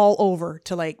all over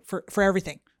to for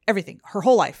everything her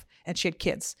whole life. And she had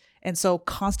kids. And so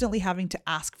constantly having to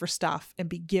ask for stuff and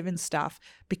be given stuff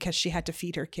because she had to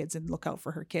feed her kids and look out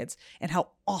for her kids, and how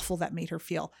awful that made her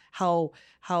feel, how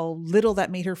little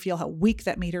that made her feel, how weak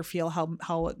that made her feel,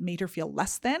 how it made her feel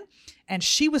less than. And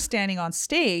she was standing on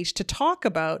stage to talk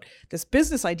about this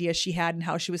business idea she had and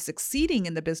how she was succeeding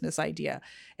in the business idea.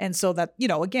 And so that,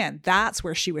 again, that's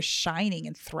where she was shining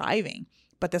and thriving.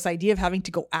 But this idea of having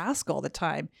to go ask all the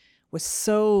time was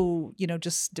so,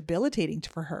 just debilitating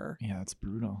for her. Yeah, it's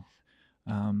brutal.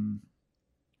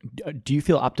 Do you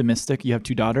feel optimistic? You have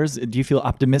 2 daughters. Do you feel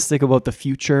optimistic about the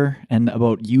future and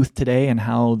about youth today and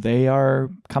how they are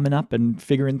coming up and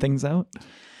figuring things out?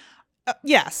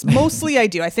 Yes, mostly I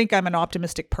do. I think I'm an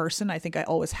optimistic person. I think I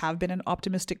always have been an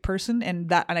optimistic person,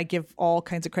 and I give all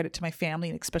kinds of credit to my family,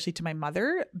 and especially to my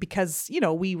mother, because,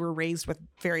 we were raised with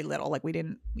very little. Like, we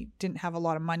didn't have a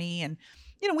lot of money, and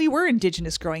we were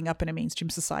Indigenous growing up in a mainstream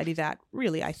society that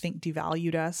really, I think,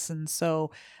 devalued us. And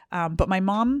so, but my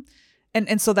mom,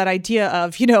 and so that idea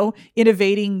of,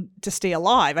 innovating to stay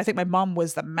alive, I think my mom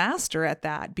was the master at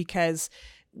that, because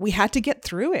we had to get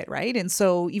through it, right? And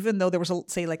so even though there was, a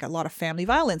lot of family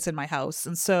violence in my house,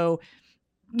 and so,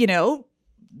 the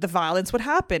violence would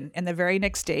happen, and the very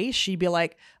next day she'd be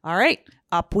like, all right,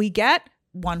 up we get,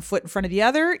 one foot in front of the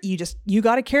other. You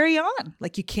got to carry on.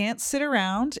 Like, you can't sit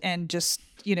around and just,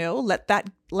 let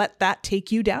that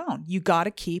take you down. You got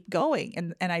to keep going.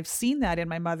 And I've seen that in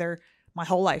my mother my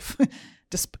whole life.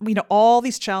 Just, all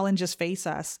these challenges face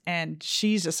us, and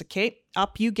she's just, okay,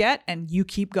 up you get, and you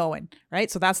keep going.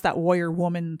 Right. So that's that warrior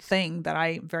woman thing that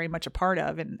I'm very much a part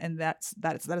of. And that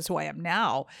is who I am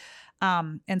now.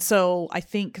 And so I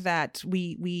think that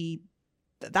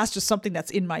that's just something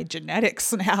that's in my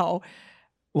genetics now.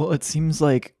 Well, it seems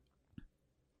like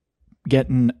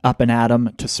getting up and at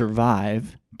 'em to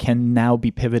survive can now be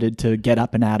pivoted to get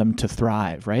up and at 'em to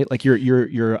thrive, right? Like,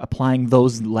 you're applying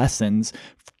those lessons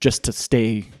just to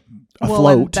stay afloat.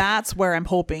 Well, and that's where I'm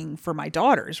hoping for my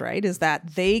daughters, right? Is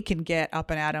that they can get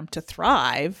up and at 'em to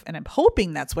thrive, and I'm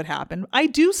hoping that's what happened. I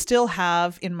do still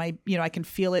have in my, I can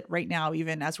feel it right now,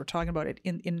 even as we're talking about it,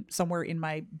 in somewhere in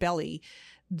my belly,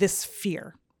 this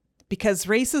fear, because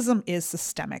racism is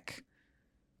systemic.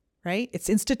 Right? It's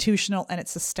institutional and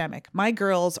it's systemic. My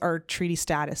girls are treaty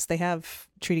status. They have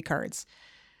treaty cards.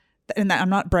 and I'm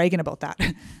not bragging about that.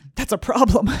 That's a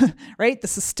problem, right? The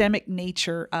systemic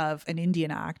nature of an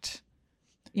Indian Act,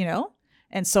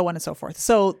 and so on and so forth.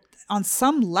 So on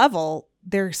some level,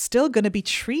 they're still going to be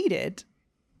treated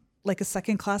like a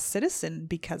second-class citizen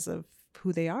because of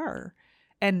who they are.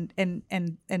 And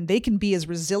they can be as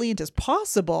resilient as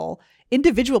possible.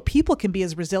 Individual people can be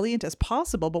as resilient as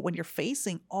possible, but when you're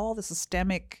facing all the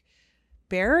systemic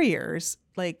barriers,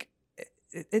 like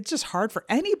it's just hard for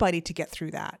anybody to get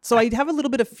through that. So I have a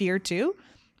little bit of fear too,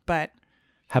 but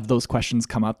have those questions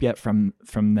come up yet from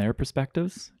their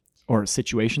perspectives? Or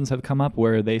situations have come up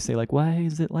where they say like, why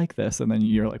is it like this? And then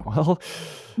you're like, well,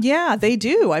 yeah, they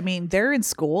do. I mean, they're in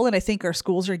school, and I think our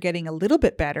schools are getting a little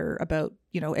bit better about,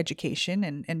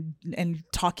 education and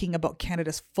talking about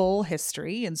Canada's full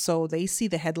history. And so they see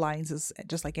the headlines as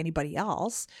just like anybody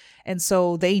else. And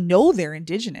so they know they're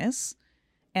Indigenous,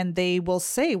 and they will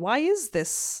say, why is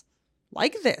this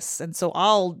like this? And so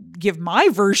I'll give my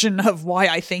version of why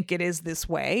I think it is this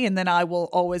way. And then I will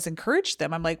always encourage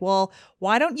them. I'm like, well,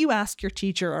 why don't you ask your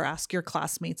teacher or ask your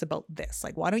classmates about this?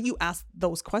 Like, why don't you ask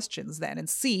those questions then and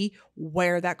see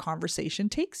where that conversation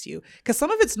takes you? Because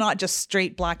some of it's not just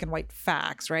straight black and white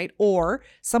facts, right? Or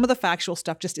some of the factual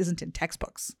stuff just isn't in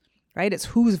textbooks, right? It's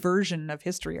whose version of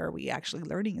history are we actually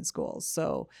learning in schools?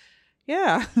 So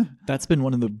yeah. That's been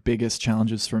one of the biggest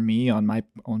challenges for me on my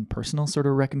own personal sort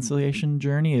of reconciliation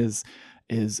journey is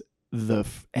the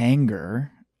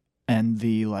anger and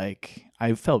the like.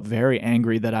 I felt very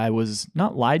angry that I was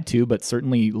not lied to, but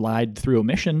certainly lied through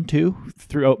omission too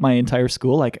throughout my entire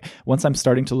school. Like once I'm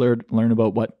starting to learn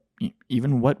about what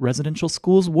residential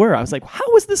schools were, I was like,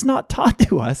 how was this not taught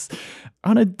to us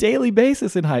on a daily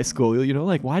basis in high school?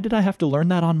 Like, why did I have to learn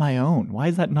that on my own? Why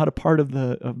is that not a part of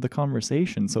the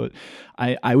conversation? So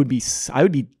I would be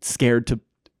scared to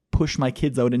push my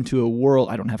kids out into a world.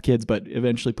 I don't have kids, but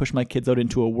eventually push my kids out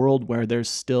into a world where there's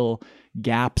still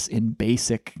gaps in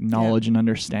basic knowledge and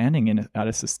understanding at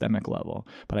a systemic level.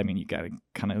 But I mean, you got to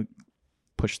kind of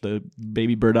push the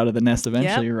baby bird out of the nest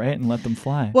eventually, right? And let them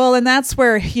fly. Well, and that's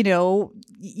where,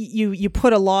 you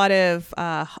put a lot of,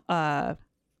 I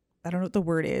don't know what the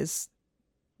word is,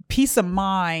 peace of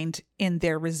mind in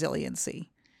their resiliency.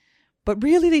 But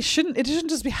really it shouldn't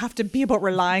just have to be about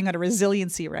relying on a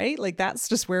resiliency, right? Like that's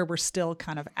just where we're still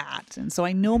kind of at. And so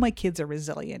I know my kids are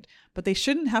resilient, but they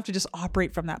shouldn't have to just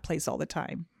operate from that place all the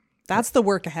time. That's the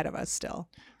work ahead of us still.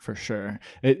 For sure.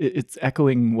 It's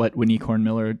echoing what Winnie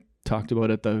Corn-Miller talked about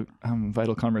at the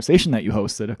Vital Conversation that you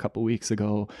hosted a couple weeks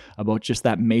ago about just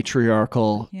that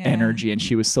matriarchal energy. And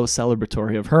she was so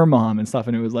celebratory of her mom and stuff.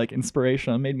 And it was like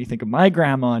inspirational. It made me think of my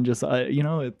grandma and just,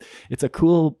 it's a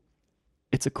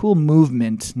cool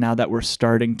movement now that we're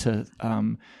starting to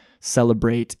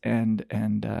celebrate and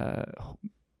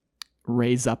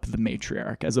raise up the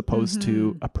matriarch as opposed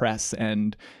to oppress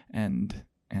and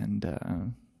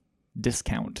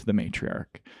discount the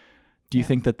matriarch. Do you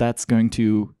think that that's going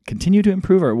to continue to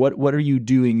improve, or what are you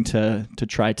doing to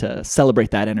try to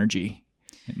celebrate that energy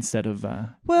instead of?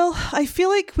 Well, I feel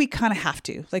like we kind of have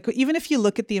to. Like even if you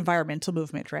look at the environmental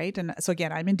movement, right? And so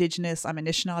again, I'm Indigenous, I'm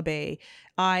Anishinaabe.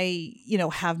 I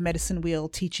have medicine wheel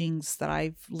teachings that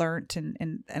I've learned,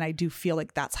 and I do feel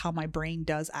like that's how my brain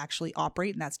does actually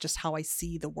operate, and that's just how I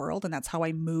see the world, and that's how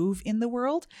I move in the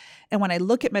world. And when I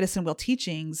look at medicine wheel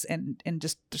teachings, and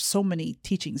just there's so many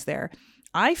teachings there,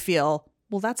 I feel,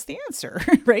 well, that's the answer,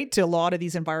 right, to a lot of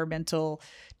these environmental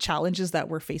challenges that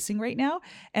we're facing right now.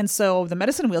 And so the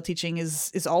medicine wheel teaching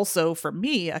is also, for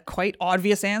me, a quite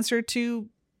obvious answer to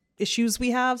issues we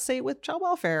have, say, with child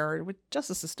welfare or with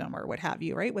justice system or what have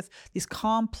you, right? With these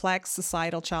complex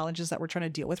societal challenges that we're trying to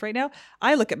deal with right now.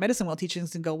 I look at medicine wheel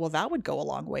teachings and go, well, that would go a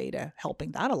long way to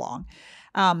helping that along.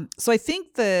 So I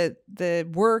think the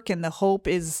work and the hope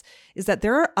is that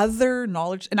there are other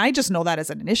knowledge, and I just know that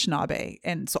as an Anishinaabe.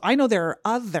 And so I know there are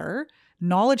other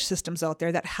knowledge systems out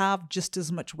there that have just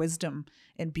as much wisdom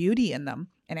and beauty in them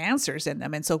and answers in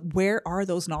them. And so where are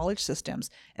those knowledge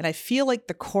systems? And I feel like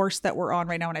the course that we're on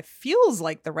right now, and it feels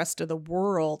like the rest of the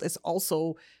world is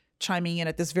also chiming in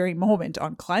at this very moment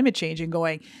on climate change and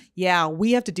going, yeah,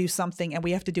 we have to do something, and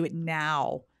we have to do it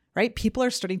now. Right? People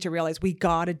are starting to realize we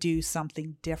got to do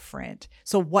something different.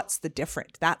 So what's the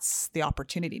different? That's the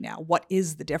opportunity now. What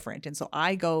is the different? And so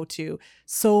I go to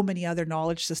so many other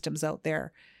knowledge systems out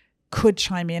there could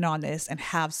chime in on this and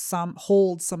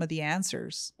hold some of the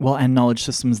answers. Well, and knowledge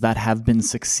systems that have been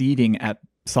succeeding at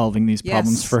solving these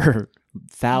problems for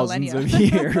thousands of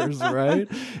years, right?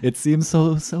 It seems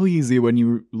so easy when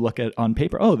you look at on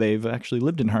paper, oh, they've actually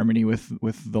lived in harmony with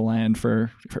the land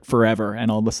for forever, and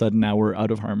all of a sudden now we're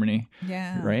out of harmony.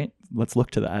 Yeah. Right? Let's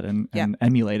look to that and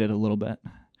emulate it a little bit.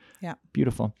 Yeah.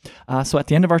 Beautiful. So at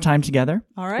the end of our time together,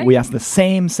 All right. we ask the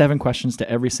same 7 questions to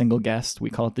every single guest. We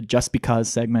call it the Just Because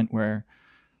segment, where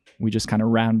we just kind of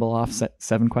ramble off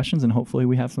 7 questions and hopefully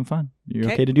we have some fun. You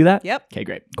okay to do that? Yep. Okay,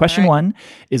 great. Question 1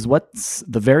 is, what's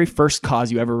the very first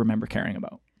cause you ever remember caring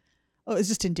about? Oh, it's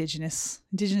just indigenous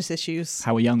issues.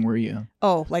 How young were you?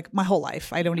 Oh, like my whole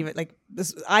life. I don't even like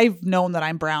this. I've known that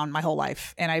I'm brown my whole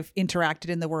life, and I've interacted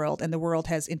in the world, and the world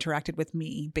has interacted with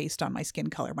me based on my skin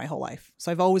color my whole life.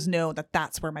 So I've always known that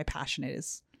that's where my passion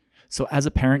is. So as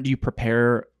a parent,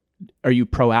 are you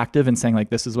proactive in saying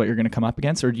like, this is what you're going to come up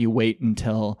against, or do you wait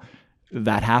until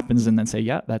that happens and then say,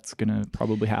 yeah, that's going to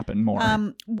probably happen more?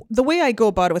 The way I go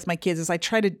about it with my kids is I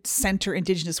try to center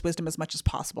Indigenous wisdom as much as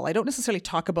possible. I don't necessarily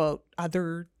talk about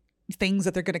other things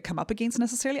that they're going to come up against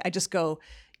necessarily. I just go,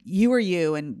 you are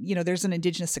you. And, there's an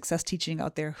Indigenous success teaching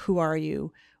out there. Who are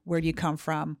you? Where do you come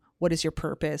from? What is your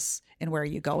purpose? And where are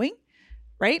you going?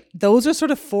 Right? Those are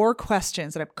sort of 4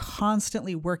 questions that I'm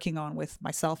constantly working on with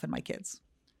myself and my kids.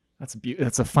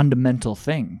 That's a fundamental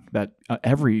thing that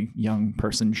every young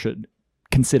person should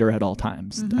consider at all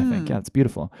times. I think, yeah, it's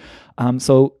beautiful.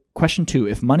 So question 2,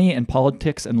 if money and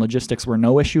politics and logistics were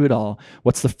no issue at all,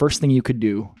 what's the first thing you could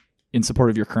do in support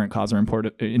of your current cause or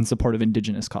in support of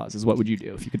Indigenous causes? What would you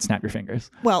do if you could snap your fingers?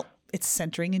 Well, it's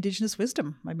centering Indigenous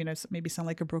wisdom. I mean, I maybe sound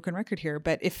like a broken record here,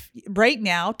 but if right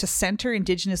now to center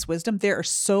Indigenous wisdom, there are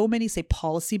so many, say,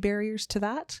 policy barriers to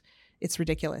that. It's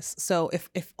ridiculous. So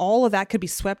if all of that could be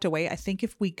swept away, I think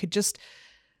if we could just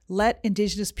let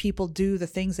Indigenous people do the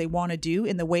things they want to do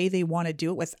in the way they want to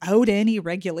do it without any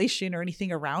regulation or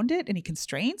anything around it, any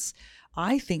constraints,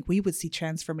 I think we would see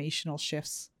transformational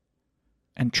shifts.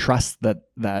 And trust that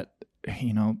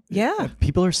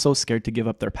people are so scared to give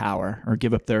up their power or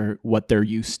give up what they're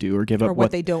used to or give up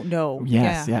what they don't know.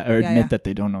 Yes, or admit that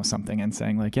they don't know something and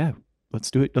saying like, yeah,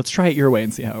 let's do it. Let's try it your way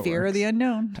and see how it works. Fear of the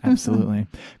unknown. Absolutely.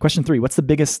 Question 3, what's the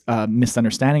biggest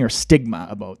misunderstanding or stigma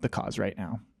about the cause right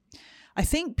now? I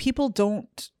think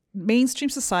mainstream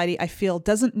society, I feel,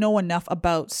 doesn't know enough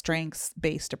about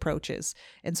strengths-based approaches.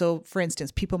 And so, for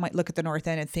instance, people might look at the North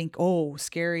End and think, oh,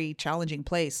 scary, challenging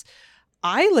place.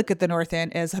 I look at the North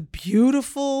End as a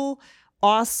beautiful,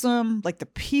 awesome, like the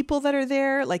people that are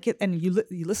there, like it, and you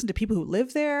listen to people who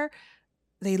live there,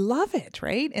 they love it,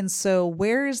 right? And so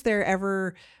where is there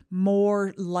ever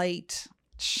more light,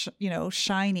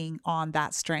 shining on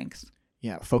that strength?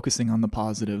 Yeah, focusing on the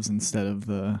positives instead of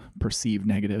the perceived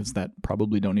negatives that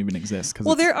probably don't even exist.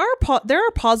 Well, there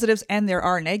are positives and there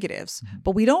are negatives,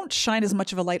 but we don't shine as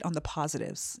much of a light on the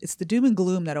positives. It's the doom and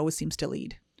gloom that always seems to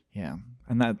lead. Yeah,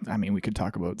 and we could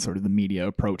talk about sort of the media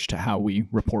approach to how we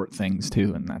report things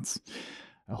too, and that's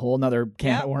a whole nother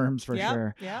can of worms for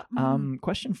sure. Yeah.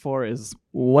 Question 4 is,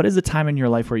 what is a time in your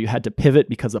life where you had to pivot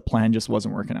because a plan just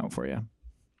wasn't working out for you?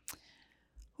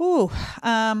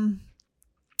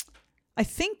 I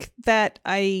think that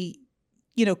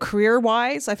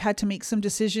career-wise, I've had to make some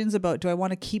decisions about, do I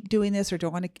want to keep doing this or do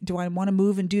I want to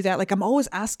move and do that? Like, I'm always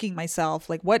asking myself,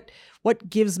 like, what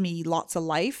gives me lots of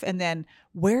life? And then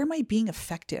where am I being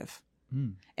effective?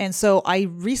 And so I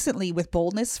recently, with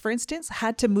Boldness, for instance,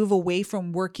 had to move away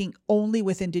from working only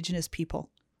with Indigenous people.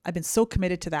 I've been so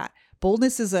committed to that.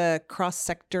 Boldness is a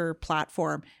cross-sector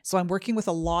platform. So I'm working with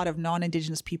a lot of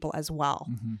non-Indigenous people as well.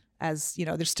 As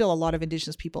there's still a lot of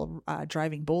Indigenous people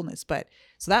driving Boldness, but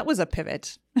so that was a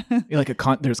pivot.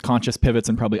 There's conscious pivots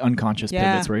and probably unconscious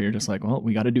pivots where you're just like, well,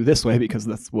 we got to do this way because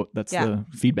that's the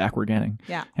feedback we're getting.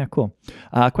 Yeah, cool.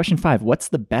 Question 5: what's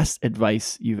the best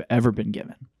advice you've ever been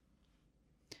given?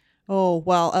 Oh,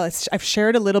 well, I've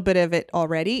shared a little bit of it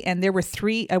already, and there were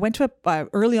 3. I went to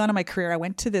early on in my career. I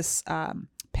went to this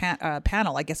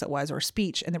panel, I guess it was, or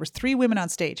speech, and there was 3 women on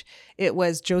stage. It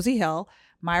was Josie Hill,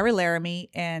 Myra Laramie,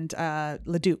 and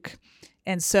Leduc.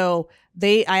 And so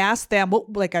I asked them,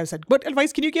 what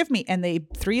advice can you give me? And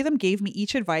 3 of them gave me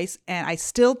each advice. And I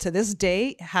still, to this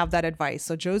day, have that advice.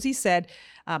 So Josie said,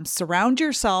 surround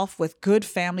yourself with good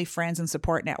family, friends, and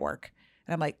support network.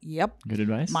 And I'm like, yep. Good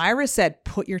advice. Myra said,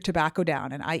 put your tobacco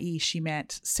down. And i.e. she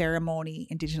meant ceremony,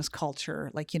 Indigenous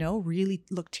culture, really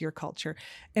look to your culture.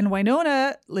 And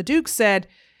Winona Leduc said,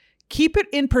 keep it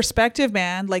in perspective,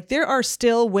 man. Like, there are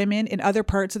still women in other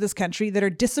parts of this country that are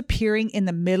disappearing in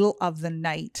the middle of the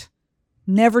night,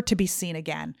 never to be seen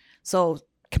again. So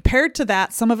compared to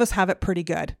that, some of us have it pretty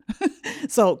good.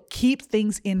 So keep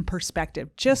things in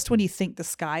perspective. Just when you think the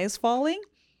sky is falling,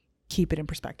 keep it in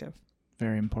perspective.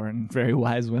 Very important. Very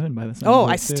wise women by the sound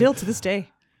of it, still to this day.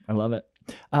 I love it.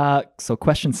 So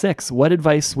question 6, what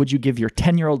advice would you give your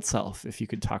 10-year-old self if you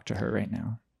could talk to her right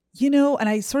now? And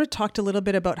I sort of talked a little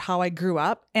bit about how I grew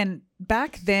up. And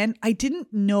back then, I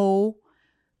didn't know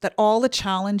that all the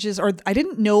challenges, or I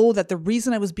didn't know that the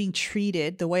reason I was being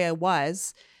treated the way I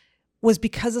was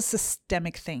because of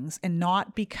systemic things and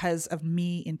not because of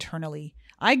me internally.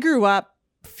 I grew up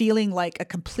feeling like a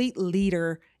complete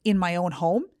leader in my own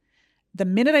home. The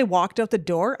minute I walked out the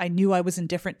door, I knew I was in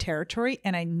different territory,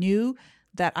 and I knew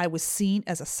that I was seen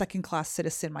as a second-class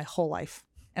citizen my whole life.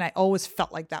 And I always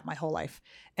felt like that my whole life.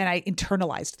 And I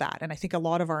internalized that. And I think a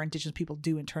lot of our Indigenous people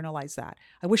do internalize that.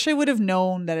 I wish I would have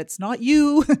known that it's not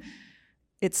you.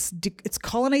 It's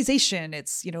colonization.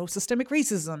 It's, systemic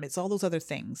racism. It's all those other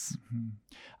things. Mm-hmm.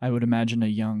 I would imagine a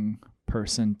young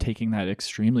person taking that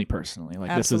extremely personally. Like,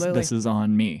 absolutely. this is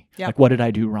on me. Yep. Like, what did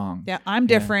I do wrong? Yeah, I'm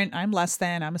different. I'm less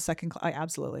than. I'm a second class.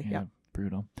 Absolutely. Yeah.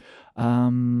 Brutal.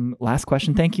 Last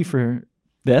question. Thank you for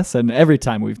this, and every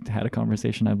time we've had a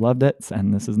conversation, I've loved it,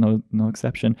 and this is no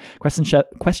exception.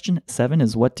 Question 7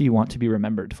 is, what do you want to be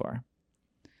remembered for?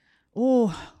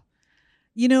 Oh,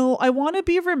 I want to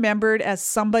be remembered as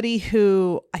somebody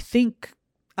who I think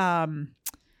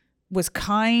was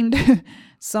kind,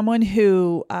 someone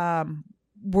who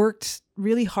worked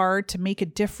really hard to make a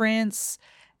difference,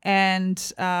 and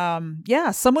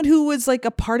someone who was like a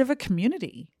part of a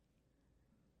community.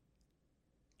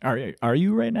 Are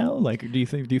you right now? Like, do you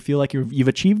feel like you've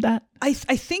achieved that? I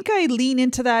think I lean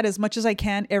into that as much as I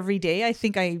can every day. I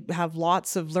think I have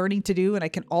lots of learning to do, and I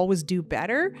can always do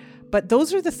better. But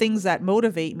those are the things that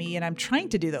motivate me, and I'm trying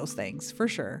to do those things for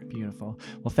sure. Beautiful.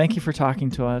 Well, thank you for talking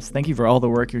to us. Thank you for all the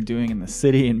work you're doing in the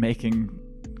city and making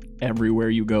everywhere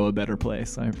you go a better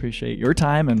place. I appreciate your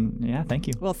time, and thank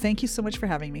you. Well, thank you so much for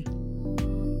having me.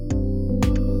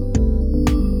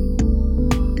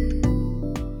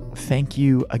 Thank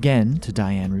you again to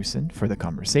Diane Rusin for the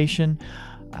conversation,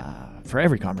 for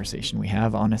every conversation we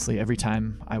have. Honestly, every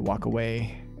time I walk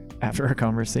away after our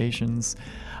conversations,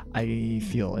 I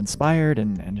feel inspired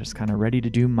and just kind of ready to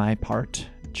do my part,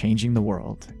 changing the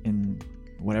world in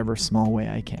whatever small way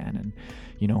I can. And,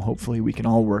 hopefully we can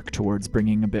all work towards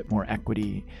bringing a bit more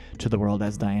equity to the world,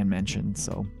 as Diane mentioned.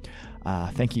 So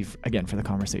thank you again for the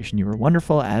conversation. You were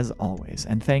wonderful as always.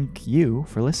 And thank you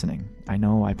for listening. I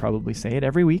know I probably say it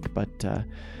every week, but the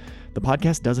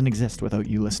podcast doesn't exist without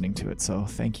you listening to it. So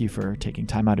thank you for taking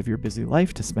time out of your busy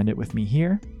life to spend it with me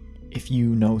here. If you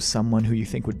know someone who you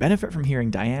think would benefit from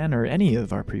hearing Diane or any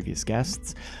of our previous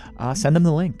guests, send them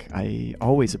the link. I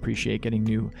always appreciate getting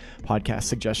new podcast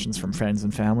suggestions from friends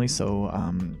and family. So,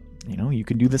 you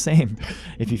can do the same.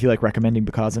 If you feel like recommending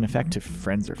Because and Effect to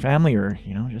friends or family, or,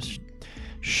 just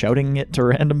shouting it to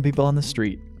random people on the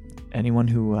street. Anyone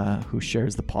who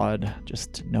shares the pod,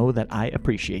 just know that I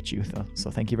appreciate you. So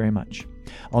thank you very much.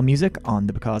 All music on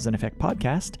the Because and Effect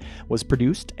podcast was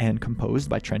produced and composed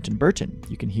by Trenton Burton.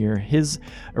 You can hear his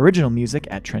original music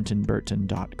at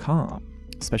trentonburton.com.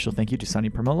 Special thank you to Sonny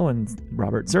Permolo and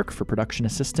Robert Zirk for production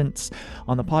assistance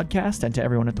on the podcast, and to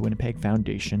everyone at the Winnipeg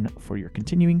Foundation for your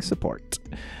continuing support.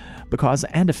 Because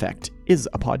and Effect is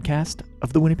a podcast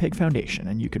of the Winnipeg Foundation,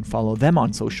 and you can follow them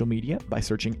on social media by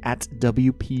searching at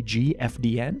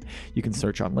WPGFDN. You can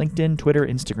search on LinkedIn, Twitter,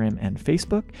 Instagram, and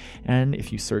Facebook. And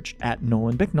if you search at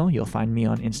Nolan Bicknell, you'll find me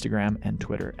on Instagram and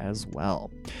Twitter as well.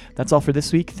 That's all for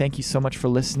this week. Thank you so much for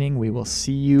listening. We will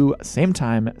see you same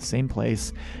time, same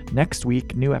place next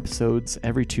week. New episodes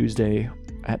every Tuesday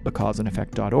at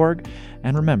becauseandeffect.org.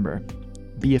 And remember,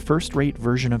 be a first-rate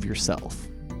version of yourself,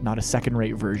 not a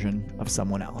second-rate version of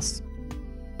someone else.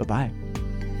 Bye-bye.